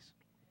Christ.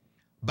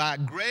 By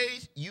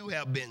grace you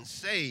have been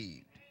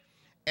saved,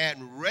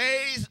 and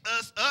raised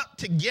us up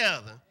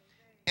together,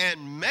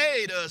 and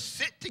made us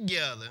sit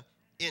together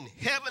in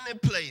heavenly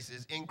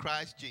places in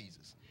Christ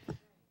Jesus."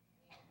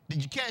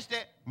 Did you catch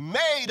that?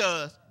 Made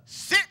us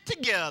sit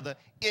together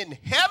in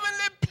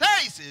heavenly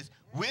places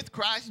with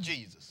Christ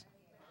Jesus.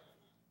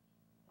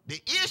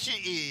 The issue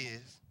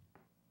is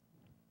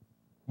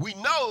we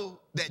know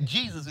that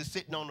Jesus is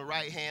sitting on the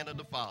right hand of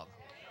the Father.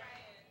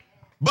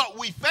 But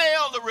we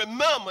fail to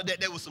remember that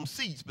there were some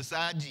seats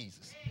beside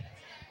Jesus.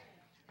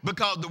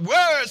 Because the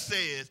word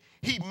says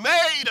he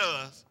made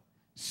us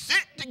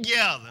sit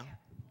together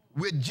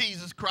with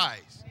Jesus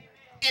Christ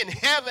in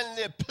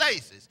heavenly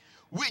places,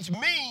 which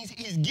means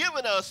he's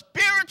given us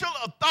spiritual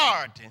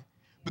authority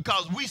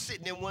because we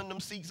sitting in one of them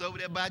seats over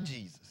there by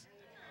Jesus.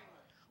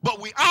 But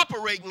we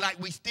operating like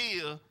we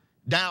still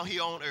down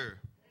here on earth.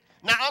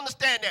 Now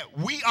understand that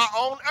we are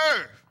on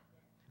earth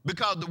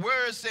because the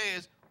word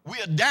says we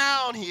are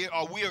down here,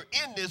 or we are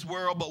in this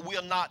world, but we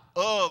are not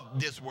of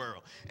this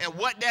world. And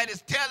what that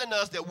is telling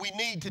us that we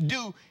need to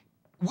do,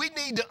 we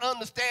need to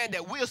understand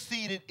that we're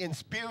seated in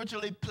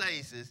spiritually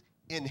places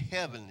in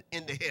heaven,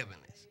 in the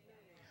heavenlies.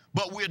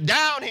 But we're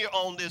down here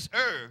on this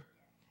earth,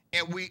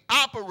 and we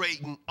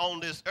operating on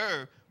this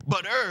earth,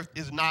 but earth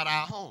is not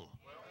our home.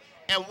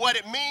 And what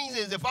it means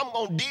is if I'm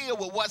going to deal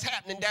with what's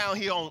happening down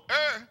here on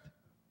earth,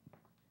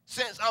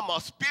 since I'm a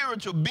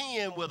spiritual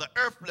being with an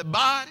earthly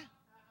body,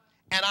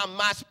 and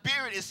my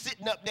spirit is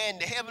sitting up there in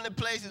the heavenly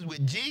places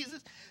with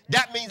Jesus,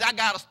 that means I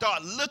got to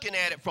start looking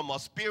at it from a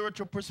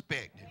spiritual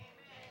perspective.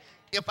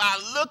 If I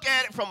look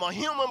at it from a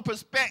human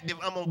perspective,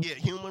 I'm going to get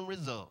human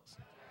results.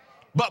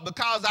 But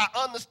because I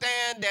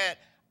understand that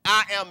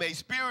I am a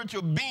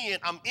spiritual being,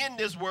 I'm in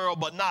this world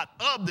but not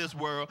of this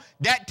world,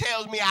 that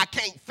tells me I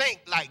can't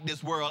think like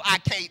this world. I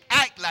can't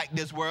act like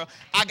this world.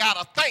 I got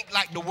to think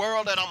like the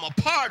world that I'm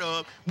a part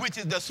of, which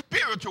is the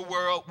spiritual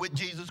world with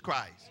Jesus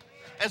Christ.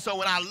 And so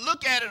when I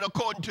look at it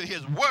according to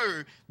his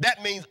word,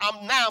 that means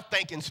I'm now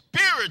thinking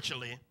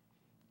spiritually,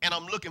 and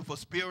I'm looking for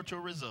spiritual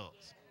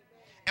results.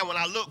 And when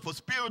I look for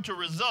spiritual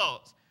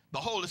results, the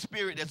Holy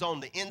Spirit that's on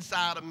the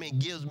inside of me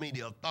gives me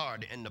the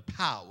authority and the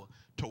power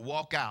to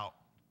walk out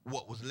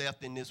what was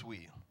left in this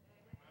wheel.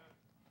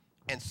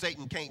 And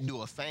Satan can't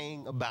do a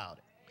thing about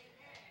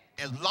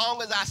it. As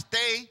long as I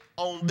stay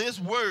on this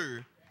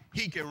word,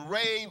 he can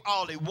rave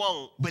all he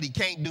wants, but he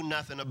can't do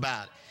nothing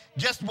about it.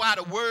 Just why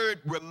the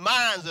word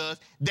reminds us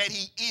that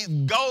he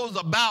goes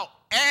about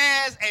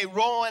as a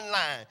roaring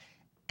lion.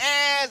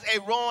 As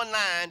a roaring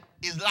lion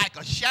is like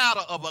a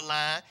shadow of a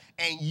lion,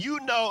 and you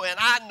know and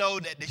I know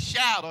that the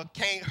shadow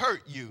can't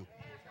hurt you.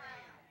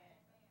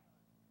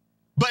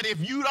 But if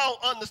you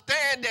don't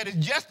understand that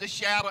it's just a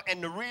shadow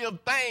and the real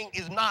thing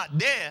is not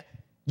there,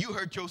 you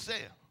hurt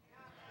yourself.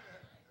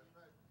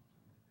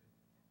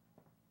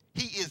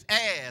 He is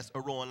as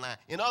a roaring lion.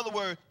 In other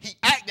words, he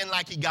acting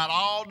like he got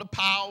all the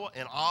power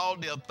and all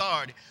the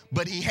authority,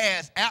 but he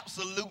has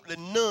absolutely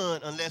none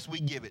unless we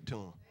give it to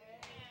him.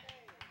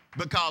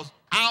 Because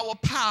our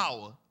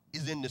power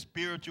is in the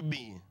spiritual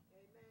being.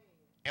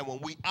 And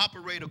when we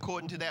operate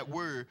according to that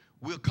word,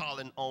 we're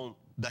calling on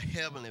the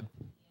heavenly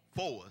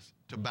force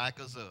to back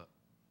us up.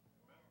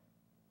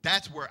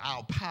 That's where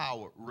our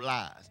power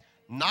lies.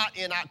 Not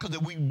in our, because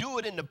if we do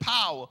it in the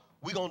power,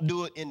 we're going to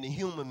do it in the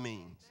human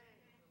means.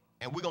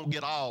 And we're going to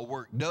get all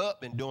worked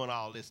up and doing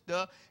all this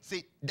stuff.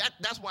 See,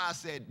 that's why I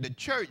said the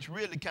church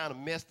really kind of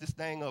messed this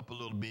thing up a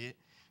little bit,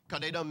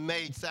 because they done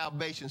made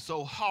salvation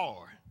so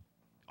hard,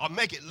 or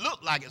make it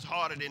look like it's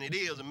harder than it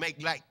is, and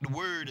make like the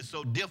word is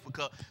so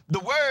difficult. The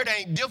word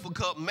ain't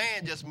difficult.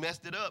 Man just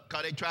messed it up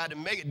because they tried to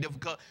make it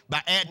difficult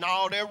by adding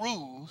all their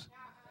rules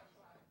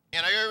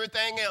and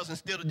everything else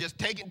instead of just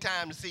taking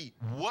time to see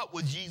what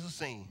was Jesus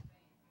saying.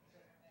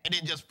 And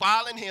then just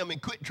following him and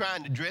quit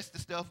trying to dress the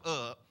stuff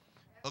up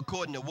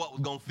according to what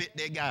was going to fit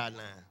their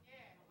guideline.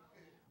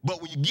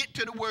 But when you get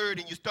to the word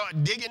and you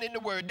start digging in the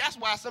word, that's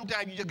why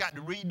sometimes you just got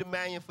to read the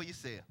manual for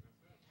yourself.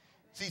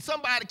 See,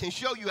 somebody can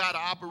show you how to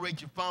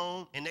operate your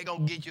phone, and they're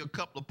going to get you a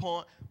couple of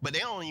points, but they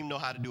don't even know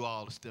how to do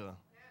all the stuff.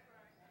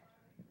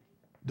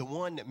 The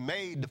one that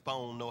made the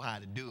phone know how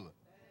to do it.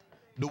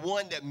 The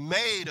one that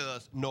made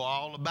us know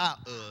all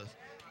about us,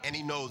 and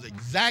he knows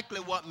exactly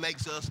what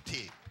makes us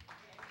tick.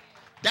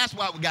 That's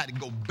why we got to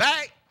go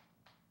back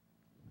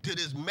to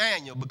this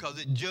manual, because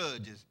it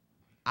judges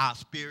our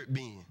spirit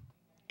being.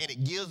 And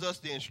it gives us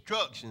the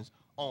instructions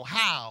on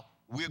how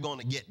we're going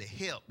to get the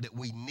help that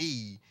we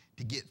need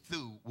to get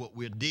through what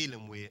we're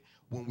dealing with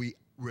when we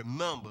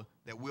remember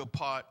that we're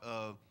part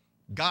of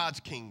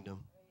God's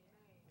kingdom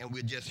and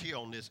we're just here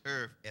on this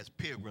earth as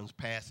pilgrims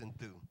passing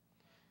through.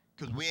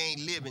 Because we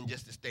ain't living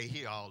just to stay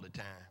here all the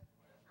time.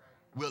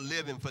 We're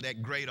living for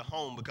that greater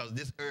home, because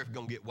this earth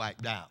going to get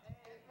wiped out.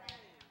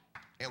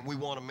 And we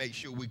want to make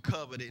sure we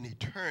covered in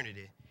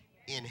eternity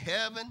in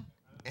heaven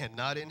and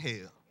not in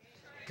hell.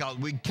 Because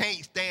we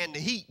can't stand the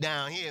heat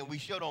down here, and we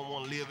sure don't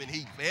want to live in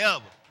heat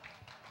forever.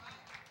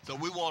 So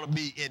we want to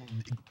be in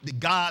the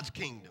God's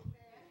kingdom.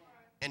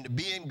 And to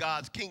be in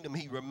God's kingdom,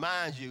 he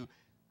reminds you,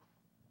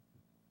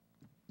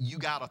 you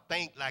got to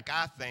think like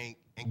I think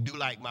and do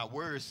like my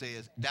word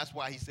says. That's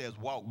why he says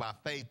walk by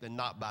faith and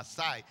not by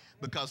sight.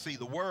 Because, see,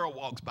 the world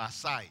walks by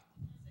sight.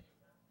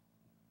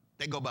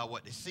 They go by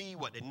what they see,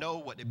 what they know,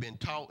 what they've been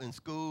taught in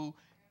school,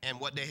 and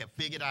what they have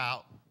figured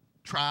out,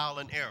 trial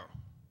and error.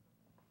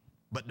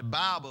 But the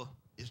Bible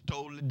is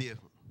totally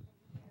different.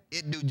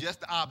 It do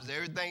just the opposite.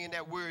 Everything in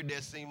that word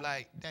that seems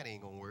like that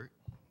ain't going to work,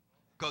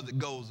 because it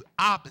goes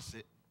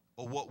opposite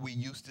of what we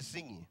used to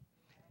seeing.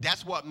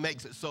 That's what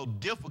makes it so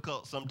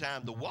difficult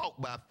sometimes to walk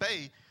by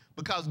faith,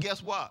 because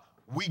guess what?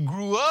 We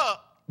grew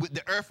up with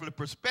the earthly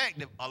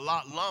perspective a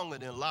lot longer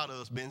than a lot of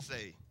us been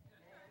saved.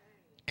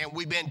 And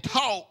we've been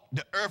taught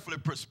the earthly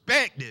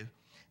perspective.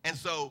 And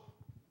so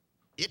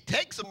it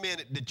takes a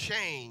minute to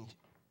change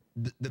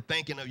the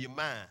thinking of your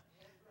mind.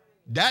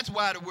 That's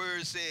why the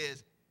word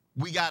says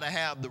we got to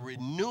have the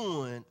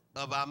renewing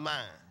of our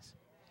minds.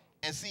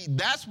 And see,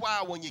 that's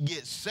why when you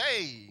get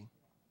saved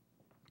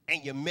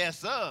and you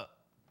mess up,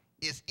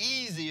 it's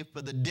easy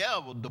for the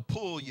devil to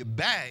pull you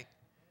back,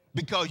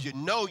 because you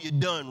know you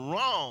done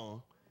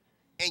wrong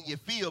and you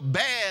feel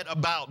bad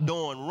about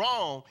doing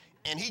wrong,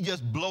 and he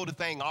just blow the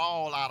thing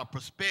all out of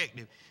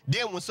perspective.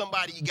 Then when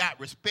somebody you got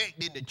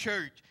respect in the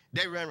church,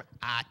 they run,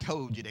 I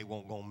told you they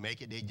weren't going to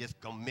make it. They just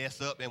going to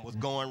mess up, and was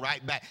going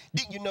right back.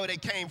 Didn't you know they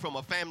came from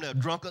a family of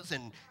drunkards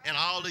and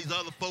all these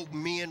other folk,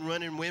 men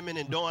running women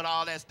and doing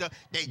all that stuff?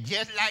 They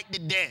just like the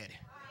daddy.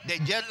 They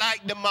just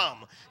like the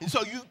mama. And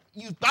so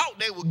you thought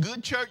they were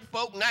good church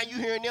folk. Now you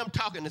hearing them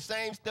talking the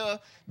same stuff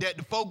that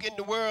the folk in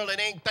the world that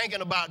ain't thinking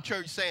about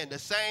church saying the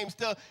same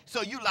stuff.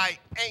 So you like,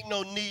 ain't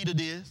no need of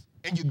this.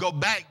 And you go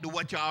back to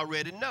what you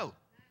already know.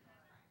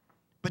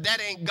 But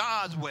that ain't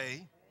God's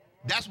way.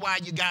 That's why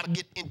you got to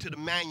get into the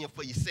manual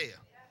for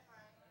yourself.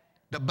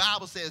 The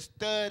Bible says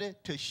study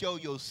to show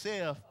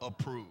yourself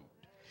approved.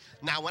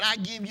 Now, when I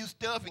give you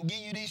stuff and give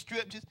you these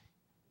scriptures,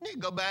 then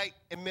go back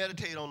and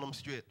meditate on them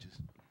scriptures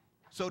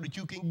so that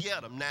you can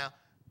get them. Now,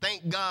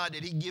 thank God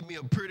that he give me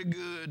a pretty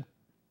good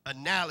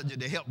analogy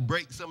to help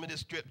break some of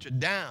this scripture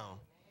down.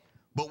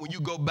 But when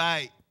you go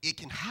back, it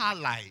can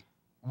highlight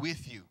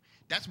with you.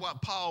 That's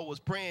what Paul was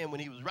praying when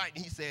he was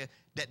writing. He said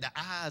that the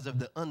eyes of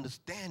the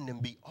understanding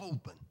be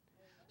open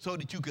so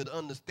that you could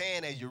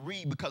understand as you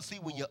read. Because, see,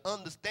 when you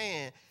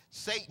understand,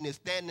 Satan is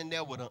standing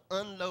there with an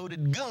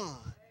unloaded gun.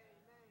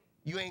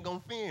 You ain't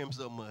going to fear him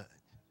so much,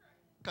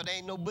 because there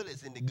ain't no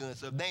bullets in the gun.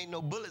 So if there ain't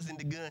no bullets in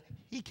the gun,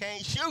 he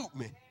can't shoot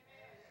me.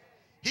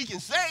 He can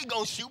say he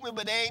going to shoot me,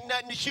 but there ain't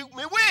nothing to shoot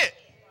me with.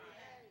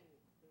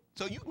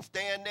 So you can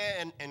stand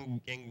there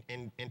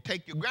and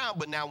take your ground.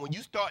 But now when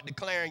you start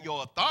declaring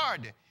your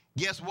authority,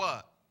 guess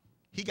what?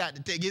 He got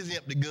to take his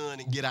empty gun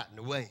and get out in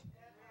the way,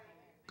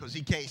 because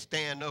he can't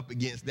stand up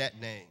against that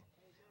name,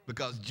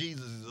 because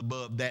Jesus is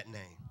above that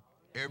name.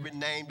 Every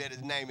name that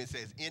is named, it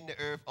says in the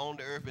earth, on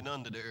the earth, and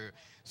under the earth.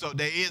 So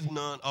there is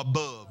none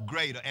above,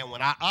 greater. And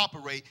when I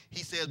operate,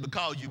 he says,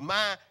 because you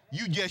mine,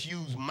 you just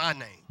use my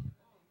name.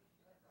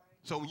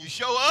 So when you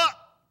show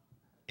up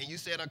and you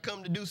said, I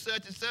come to do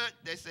such and such,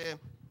 they said,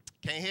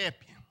 can't help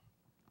you.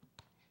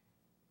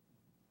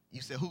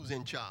 You said, who's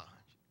in charge?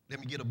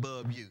 Let me get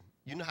above you.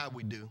 You know how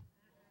we do.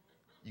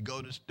 You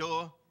go to the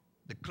store,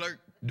 the clerk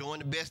doing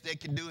the best they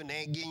can do, and they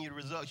ain't getting you the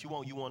results you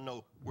want. You want to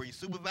know where your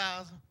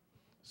supervisor.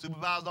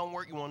 Supervisor don't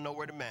work, you want to know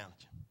where the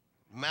manager.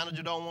 The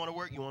manager don't want to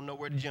work, you want to know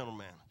where the general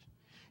manager.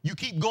 You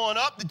keep going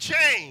up the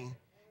chain,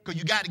 because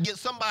you got to get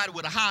somebody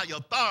with a higher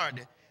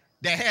authority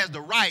that has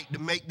the right to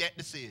make that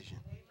decision.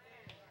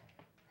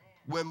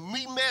 When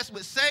we mess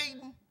with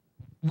Satan,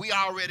 we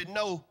already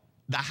know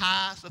the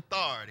highest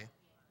authority.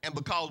 And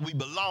because we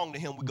belong to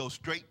him, we go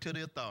straight to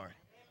the authority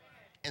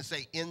and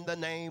say, in the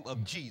name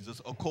of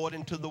Jesus,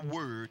 according to the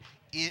word,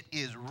 it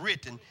is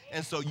written.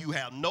 And so you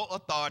have no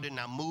authority.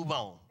 Now move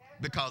on,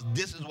 because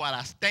this is what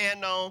I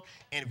stand on.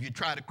 And if you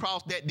try to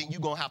cross that, then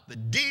you're going to have to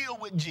deal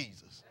with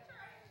Jesus.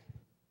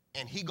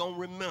 And he going to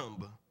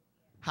remember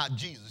how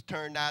Jesus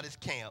turned out his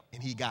camp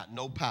and he got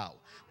no power,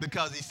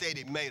 because he said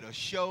he made a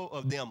show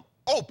of them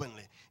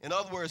openly. In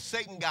other words,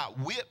 Satan got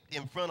whipped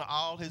in front of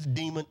all his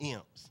demon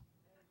imps.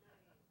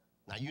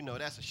 Now, you know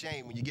that's a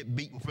shame when you get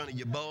beat in front of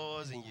your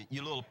boys and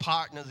your little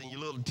partners and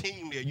your little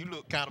team there. You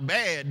look kind of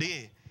bad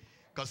then.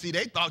 Because, see,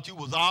 they thought you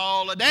was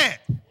all of that.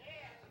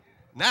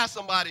 Now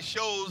somebody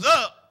shows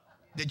up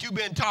that you've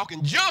been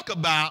talking junk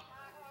about,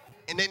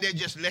 and then they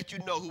just let you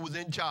know who was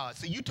in charge.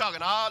 See, you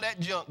talking all that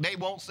junk, they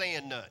won't say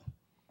nothing.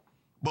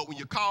 But when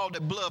you called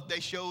the bluff, they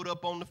showed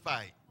up on the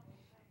fight.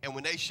 And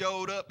when they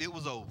showed up, it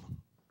was over.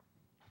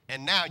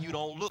 And now you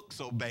don't look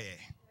so bad.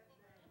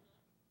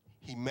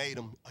 He made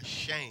them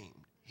ashamed.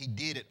 He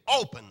did it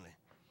openly.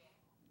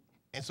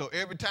 And so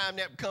every time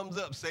that comes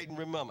up, Satan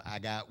remember, I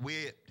got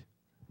whipped,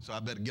 so I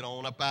better get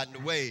on up out in the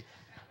way,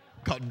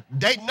 because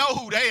they know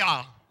who they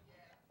are.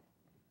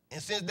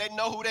 And since they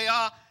know who they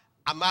are,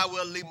 I might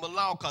well leave them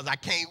alone because I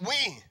can't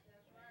win.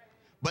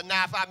 But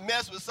now if I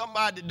mess with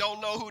somebody that don't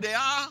know who they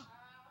are,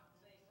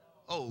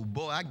 oh,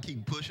 boy, I can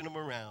keep pushing them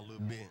around a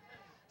little bit.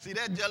 See,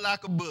 that's just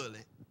like a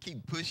bullet.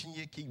 Keep pushing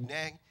you, keep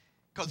nagging,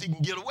 because he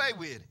can get away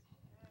with it.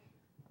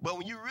 But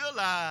when you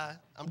realize,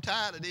 I'm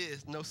tired of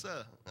this, no,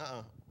 sir,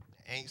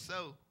 ain't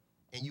so,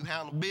 and you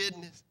handle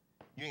business,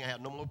 you ain't gonna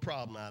have no more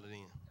problem out of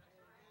them.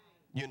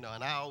 You know,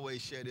 and I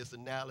always share this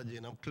analogy,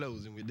 and I'm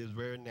closing with this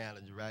very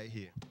analogy right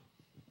here.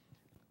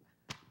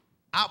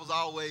 I was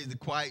always the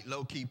quiet,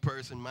 low-key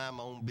person, mind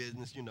my own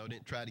business, you know,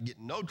 didn't try to get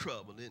in no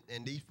trouble.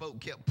 And these folk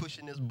kept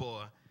pushing this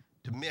boy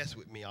to mess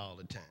with me all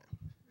the time.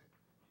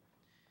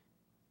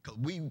 Because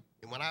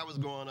when I was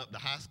growing up, the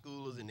high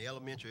schoolers and the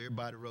elementary,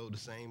 everybody rode the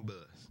same bus.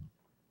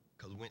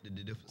 Because we went to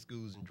the different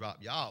schools and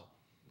dropped y'all.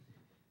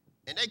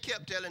 And they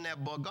kept telling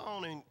that boy, go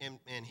on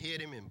and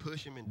hit him and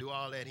push him and do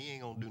all that. He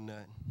ain't going to do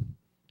nothing.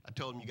 I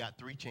told him, you got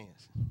 3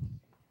 chances.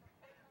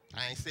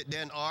 I ain't sit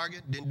there and argue,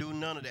 didn't do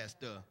none of that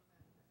stuff.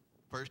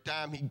 First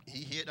time he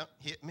hit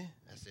me,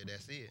 I said,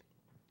 that's it.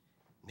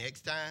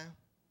 Next time,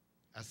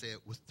 I said,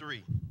 it was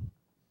 3.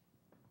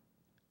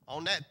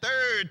 On that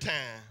 3rd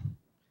time,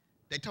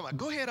 they told me,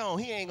 go ahead on,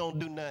 he ain't gonna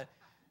do nothing.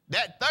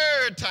 That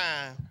 3rd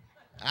time,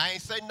 I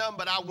ain't say nothing,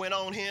 but I went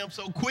on him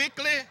so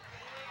quickly.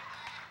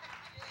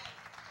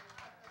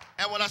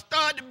 And when I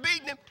started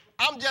beating him,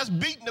 I'm just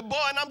beating the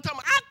boy, and I'm telling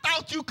him, I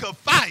thought you could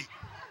fight.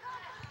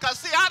 Because,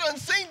 see, I done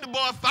seen the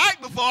boy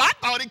fight before. I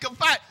thought he could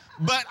fight.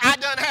 But I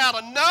done had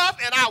enough,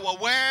 and I was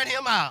wearing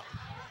him out.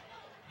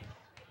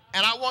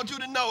 And I want you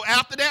to know,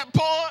 after that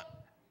point,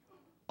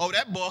 oh,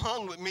 that boy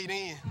hung with me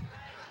then.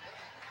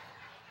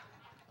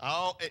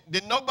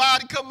 Didn't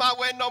nobody come my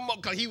way no more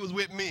because he was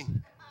with me.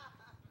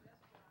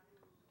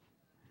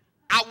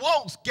 I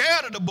wasn't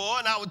scared of the boy,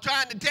 and I was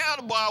trying to tell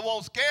the boy I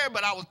wasn't scared,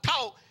 but I was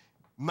taught,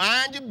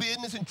 mind your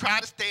business and try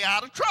to stay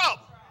out of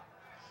trouble.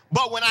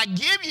 But when I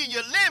give you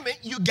your limit,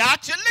 you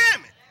got your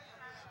limit.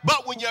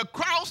 But when you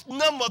cross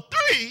number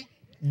 3,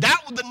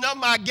 that was the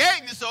number I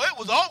gave you, so it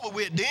was over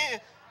with then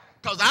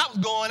because I was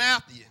going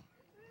after you.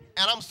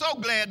 And I'm so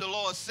glad the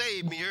Lord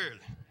saved me early.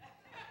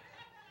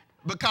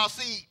 Because,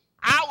 see,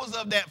 I was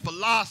of that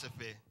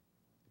philosophy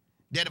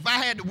that if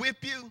I had to whip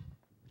you,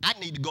 I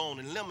need to go on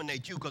and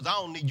eliminate you because I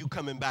don't need you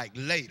coming back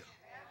later.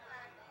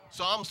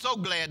 So I'm so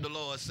glad the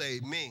Lord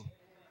saved me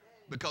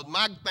because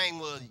my thing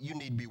was you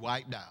need to be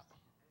wiped out.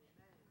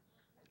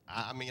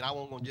 I mean, I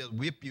wasn't going to just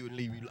whip you and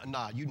leave you.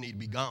 Nah, you need to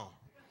be gone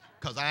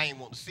because I ain't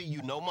want to see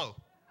you no more.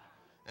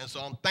 And so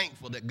I'm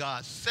thankful that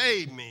God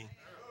saved me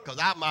because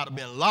I might have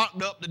been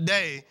locked up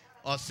today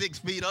or 6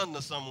 feet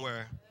under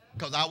somewhere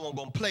because I wasn't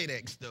going to play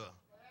that stuff.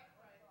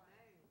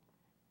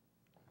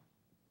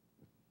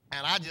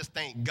 And I just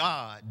thank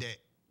God that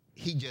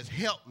he just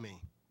helped me.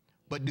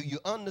 But do you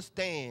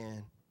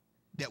understand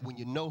that when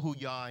you know who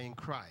you are in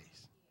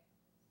Christ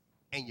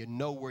and you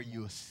know where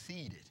you're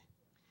seated,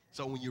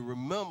 so when you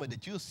remember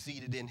that you're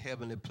seated in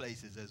heavenly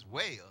places as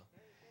well,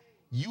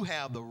 you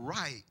have the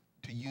right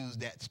to use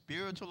that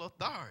spiritual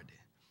authority.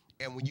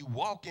 And when you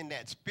walk in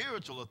that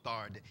spiritual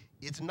authority,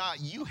 it's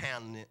not you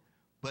handling it,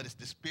 but it's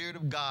the Spirit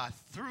of God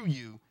through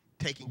you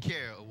taking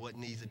care of what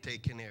needs to be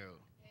taken care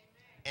of.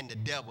 And the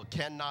devil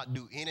cannot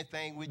do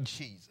anything with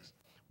Jesus.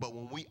 But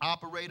when we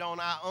operate on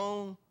our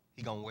own,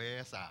 he's going to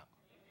wear us out.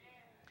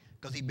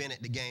 Because he's been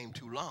at the game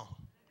too long.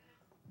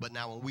 But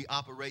now when we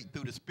operate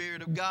through the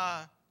Spirit of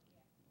God,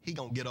 he's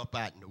going to get up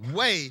out in the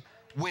way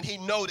when he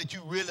know that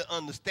you really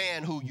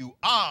understand who you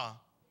are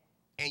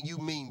and you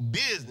mean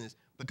business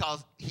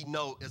because he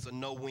know it's a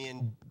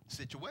no-win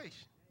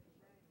situation.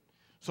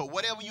 So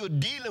whatever you're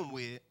dealing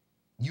with,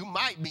 you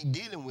might be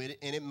dealing with it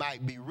and it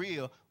might be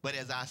real, but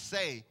as I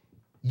say,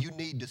 you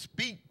need to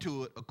speak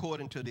to it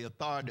according to the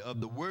authority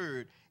of the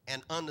word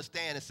and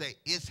understand and say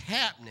it's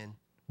happening,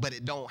 but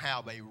it don't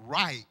have a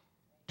right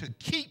to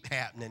keep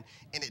happening,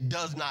 and it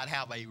does not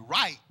have a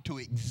right to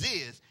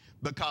exist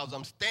because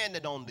I'm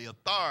standing on the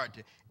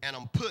authority and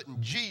I'm putting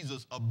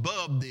Jesus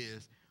above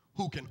this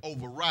who can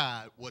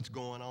override what's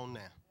going on now.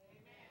 Amen.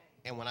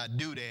 And when I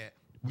do that,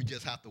 we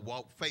just have to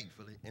walk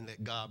faithfully and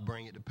let God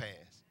bring it to pass.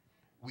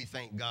 We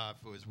thank God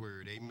for his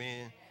word. Amen.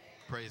 Amen.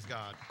 Praise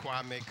God. The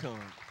choir may come.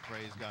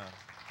 Praise God.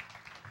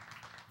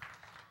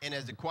 And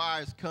as the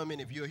choir is coming,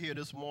 if you're here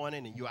this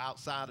morning and you're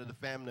outside of the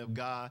family of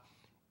God,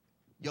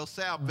 Your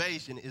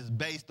salvation is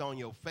based on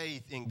your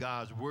faith in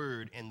God's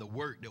word and the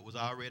work that was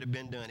already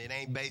been done. It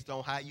ain't based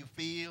on how you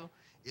feel.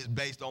 It's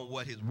based on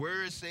what his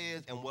word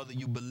says and whether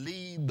you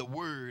believe the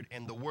word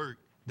and the work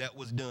that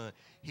was done.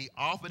 He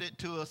offered it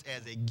to us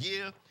as a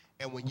gift,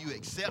 and when you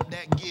accept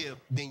that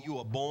gift, then you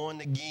are born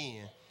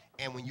again.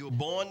 And when you're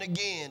born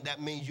again,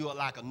 that means you're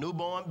like a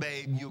newborn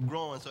babe. You're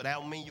growing, so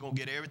that means you're going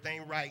to get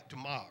everything right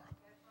tomorrow.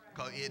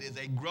 Because it is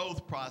a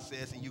growth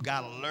process, and you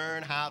got to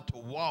learn how to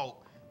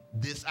walk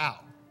this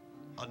out.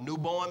 A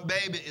newborn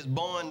baby is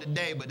born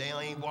today, but they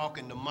ain't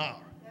walking tomorrow.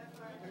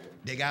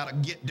 They got to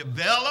get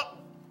developed,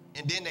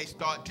 and then they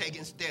start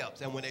taking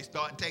steps. And when they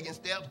start taking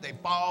steps, they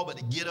fall, but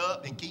they get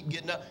up and keep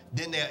getting up.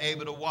 Then they're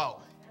able to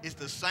walk. It's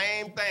the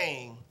same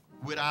thing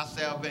with our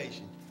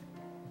salvation.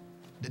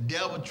 The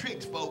devil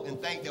tricks folk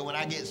and think that when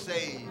I get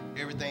saved,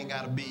 everything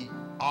got to be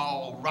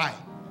all right.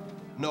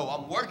 No,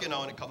 I'm working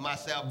on it because my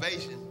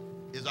salvation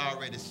is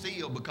already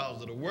sealed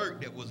because of the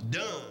work that was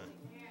done.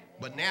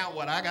 But now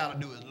what I got to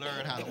do is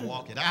learn how to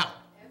walk it out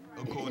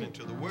according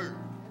to the word.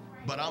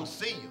 But I'm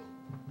sealed.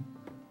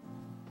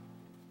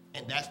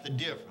 And that's the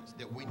difference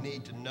that we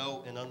need to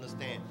know and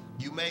understand.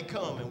 You may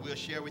come and we'll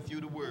share with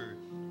you the word.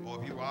 Or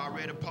if you're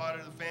already part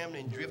of the family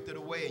and drifted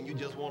away and you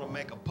just want to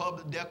make a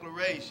public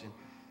declaration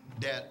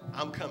that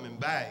I'm coming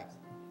back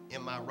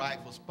in my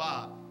rightful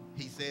spot,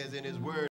 he says in his word,